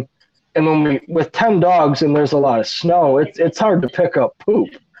wintertime, and with 10 dogs and there's a lot of snow, it's hard to pick up poop.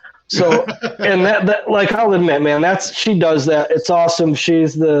 So, and that like, I'll admit, man, she does that. It's awesome. She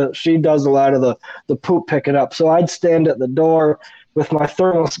does a lot of the poop picking up. So I'd stand at the door with my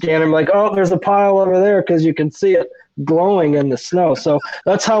thermal scanner. I'm like, oh, there's a pile over there, because you can see it glowing in the snow. So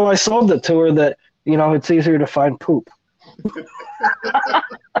that's how I sold it to her, that, it's easier to find poop.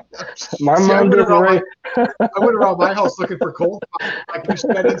 My mom didn't raise. I went around my house looking for cold. Like, we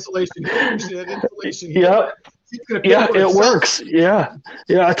should have insulation here. We should have insulation here. Yep. Yeah, it works. Yeah.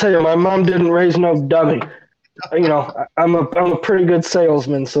 I tell you, my mom didn't raise no dummy. I'm a pretty good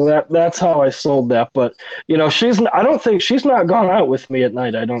salesman, so that's how I sold that. But I don't think she's not gone out with me at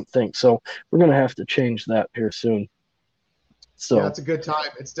night. I don't think so. We're gonna have to change that here soon. So yeah, it's a good time.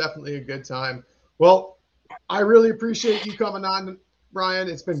 It's definitely a good time. Well, I really appreciate you coming on, Brian.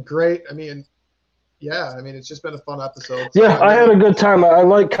 It's been great. I mean, it's just been a fun episode. So, yeah, I had a good time. I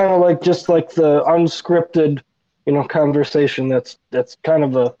like kind of like just like the unscripted, conversation. That's kind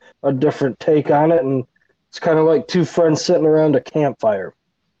of a different take on it, and it's kind of like two friends sitting around a campfire.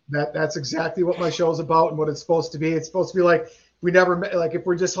 That's exactly what my show's about and what it's supposed to be. It's supposed to be like we never met, like if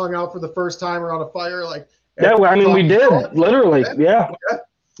we just hung out for the first time around a fire, like. Yeah, well, I mean, we did, literally. Yeah.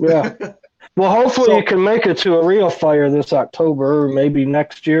 Well, hopefully you can make it to a real fire this October, or maybe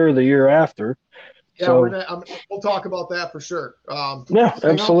next year or the year after. Yeah, so, we'll talk about that for sure. Yeah,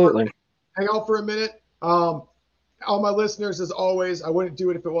 absolutely. Hang out for a minute. All my listeners, as always, I wouldn't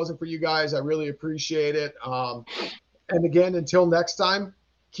do it if it wasn't for you guys. I really appreciate it. And again, until next time,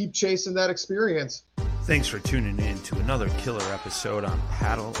 keep chasing that experience. Thanks for tuning in to another killer episode on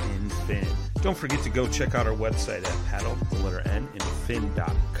Paddle and Fin. Don't forget to go check out our website at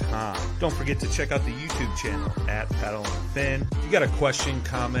paddle_and_fin.com. Don't forget to check out the YouTube channel at Paddle and Fin. If you got a question,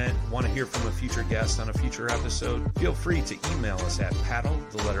 comment, want to hear from a future guest on a future episode, feel free to email us at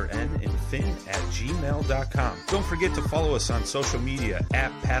paddle_and_fin@gmail.com. Don't forget to follow us on social media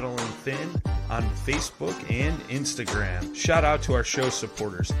at Paddle and Fin on Facebook and Instagram. Shout out to our show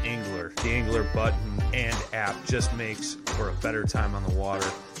supporters, Angler. The Angler button and app just makes for a better time on the water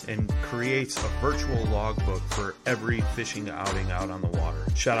and creates a virtual logbook for every fishing outing out on the water.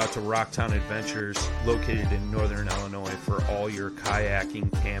 Shout out to Rocktown Adventures, located in northern Illinois, for all your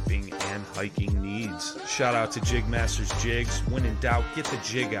kayaking, camping, and hiking needs. Shout out to Jigmasters Jigs. When in doubt, get the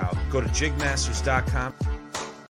jig out. Go to jigmasters.com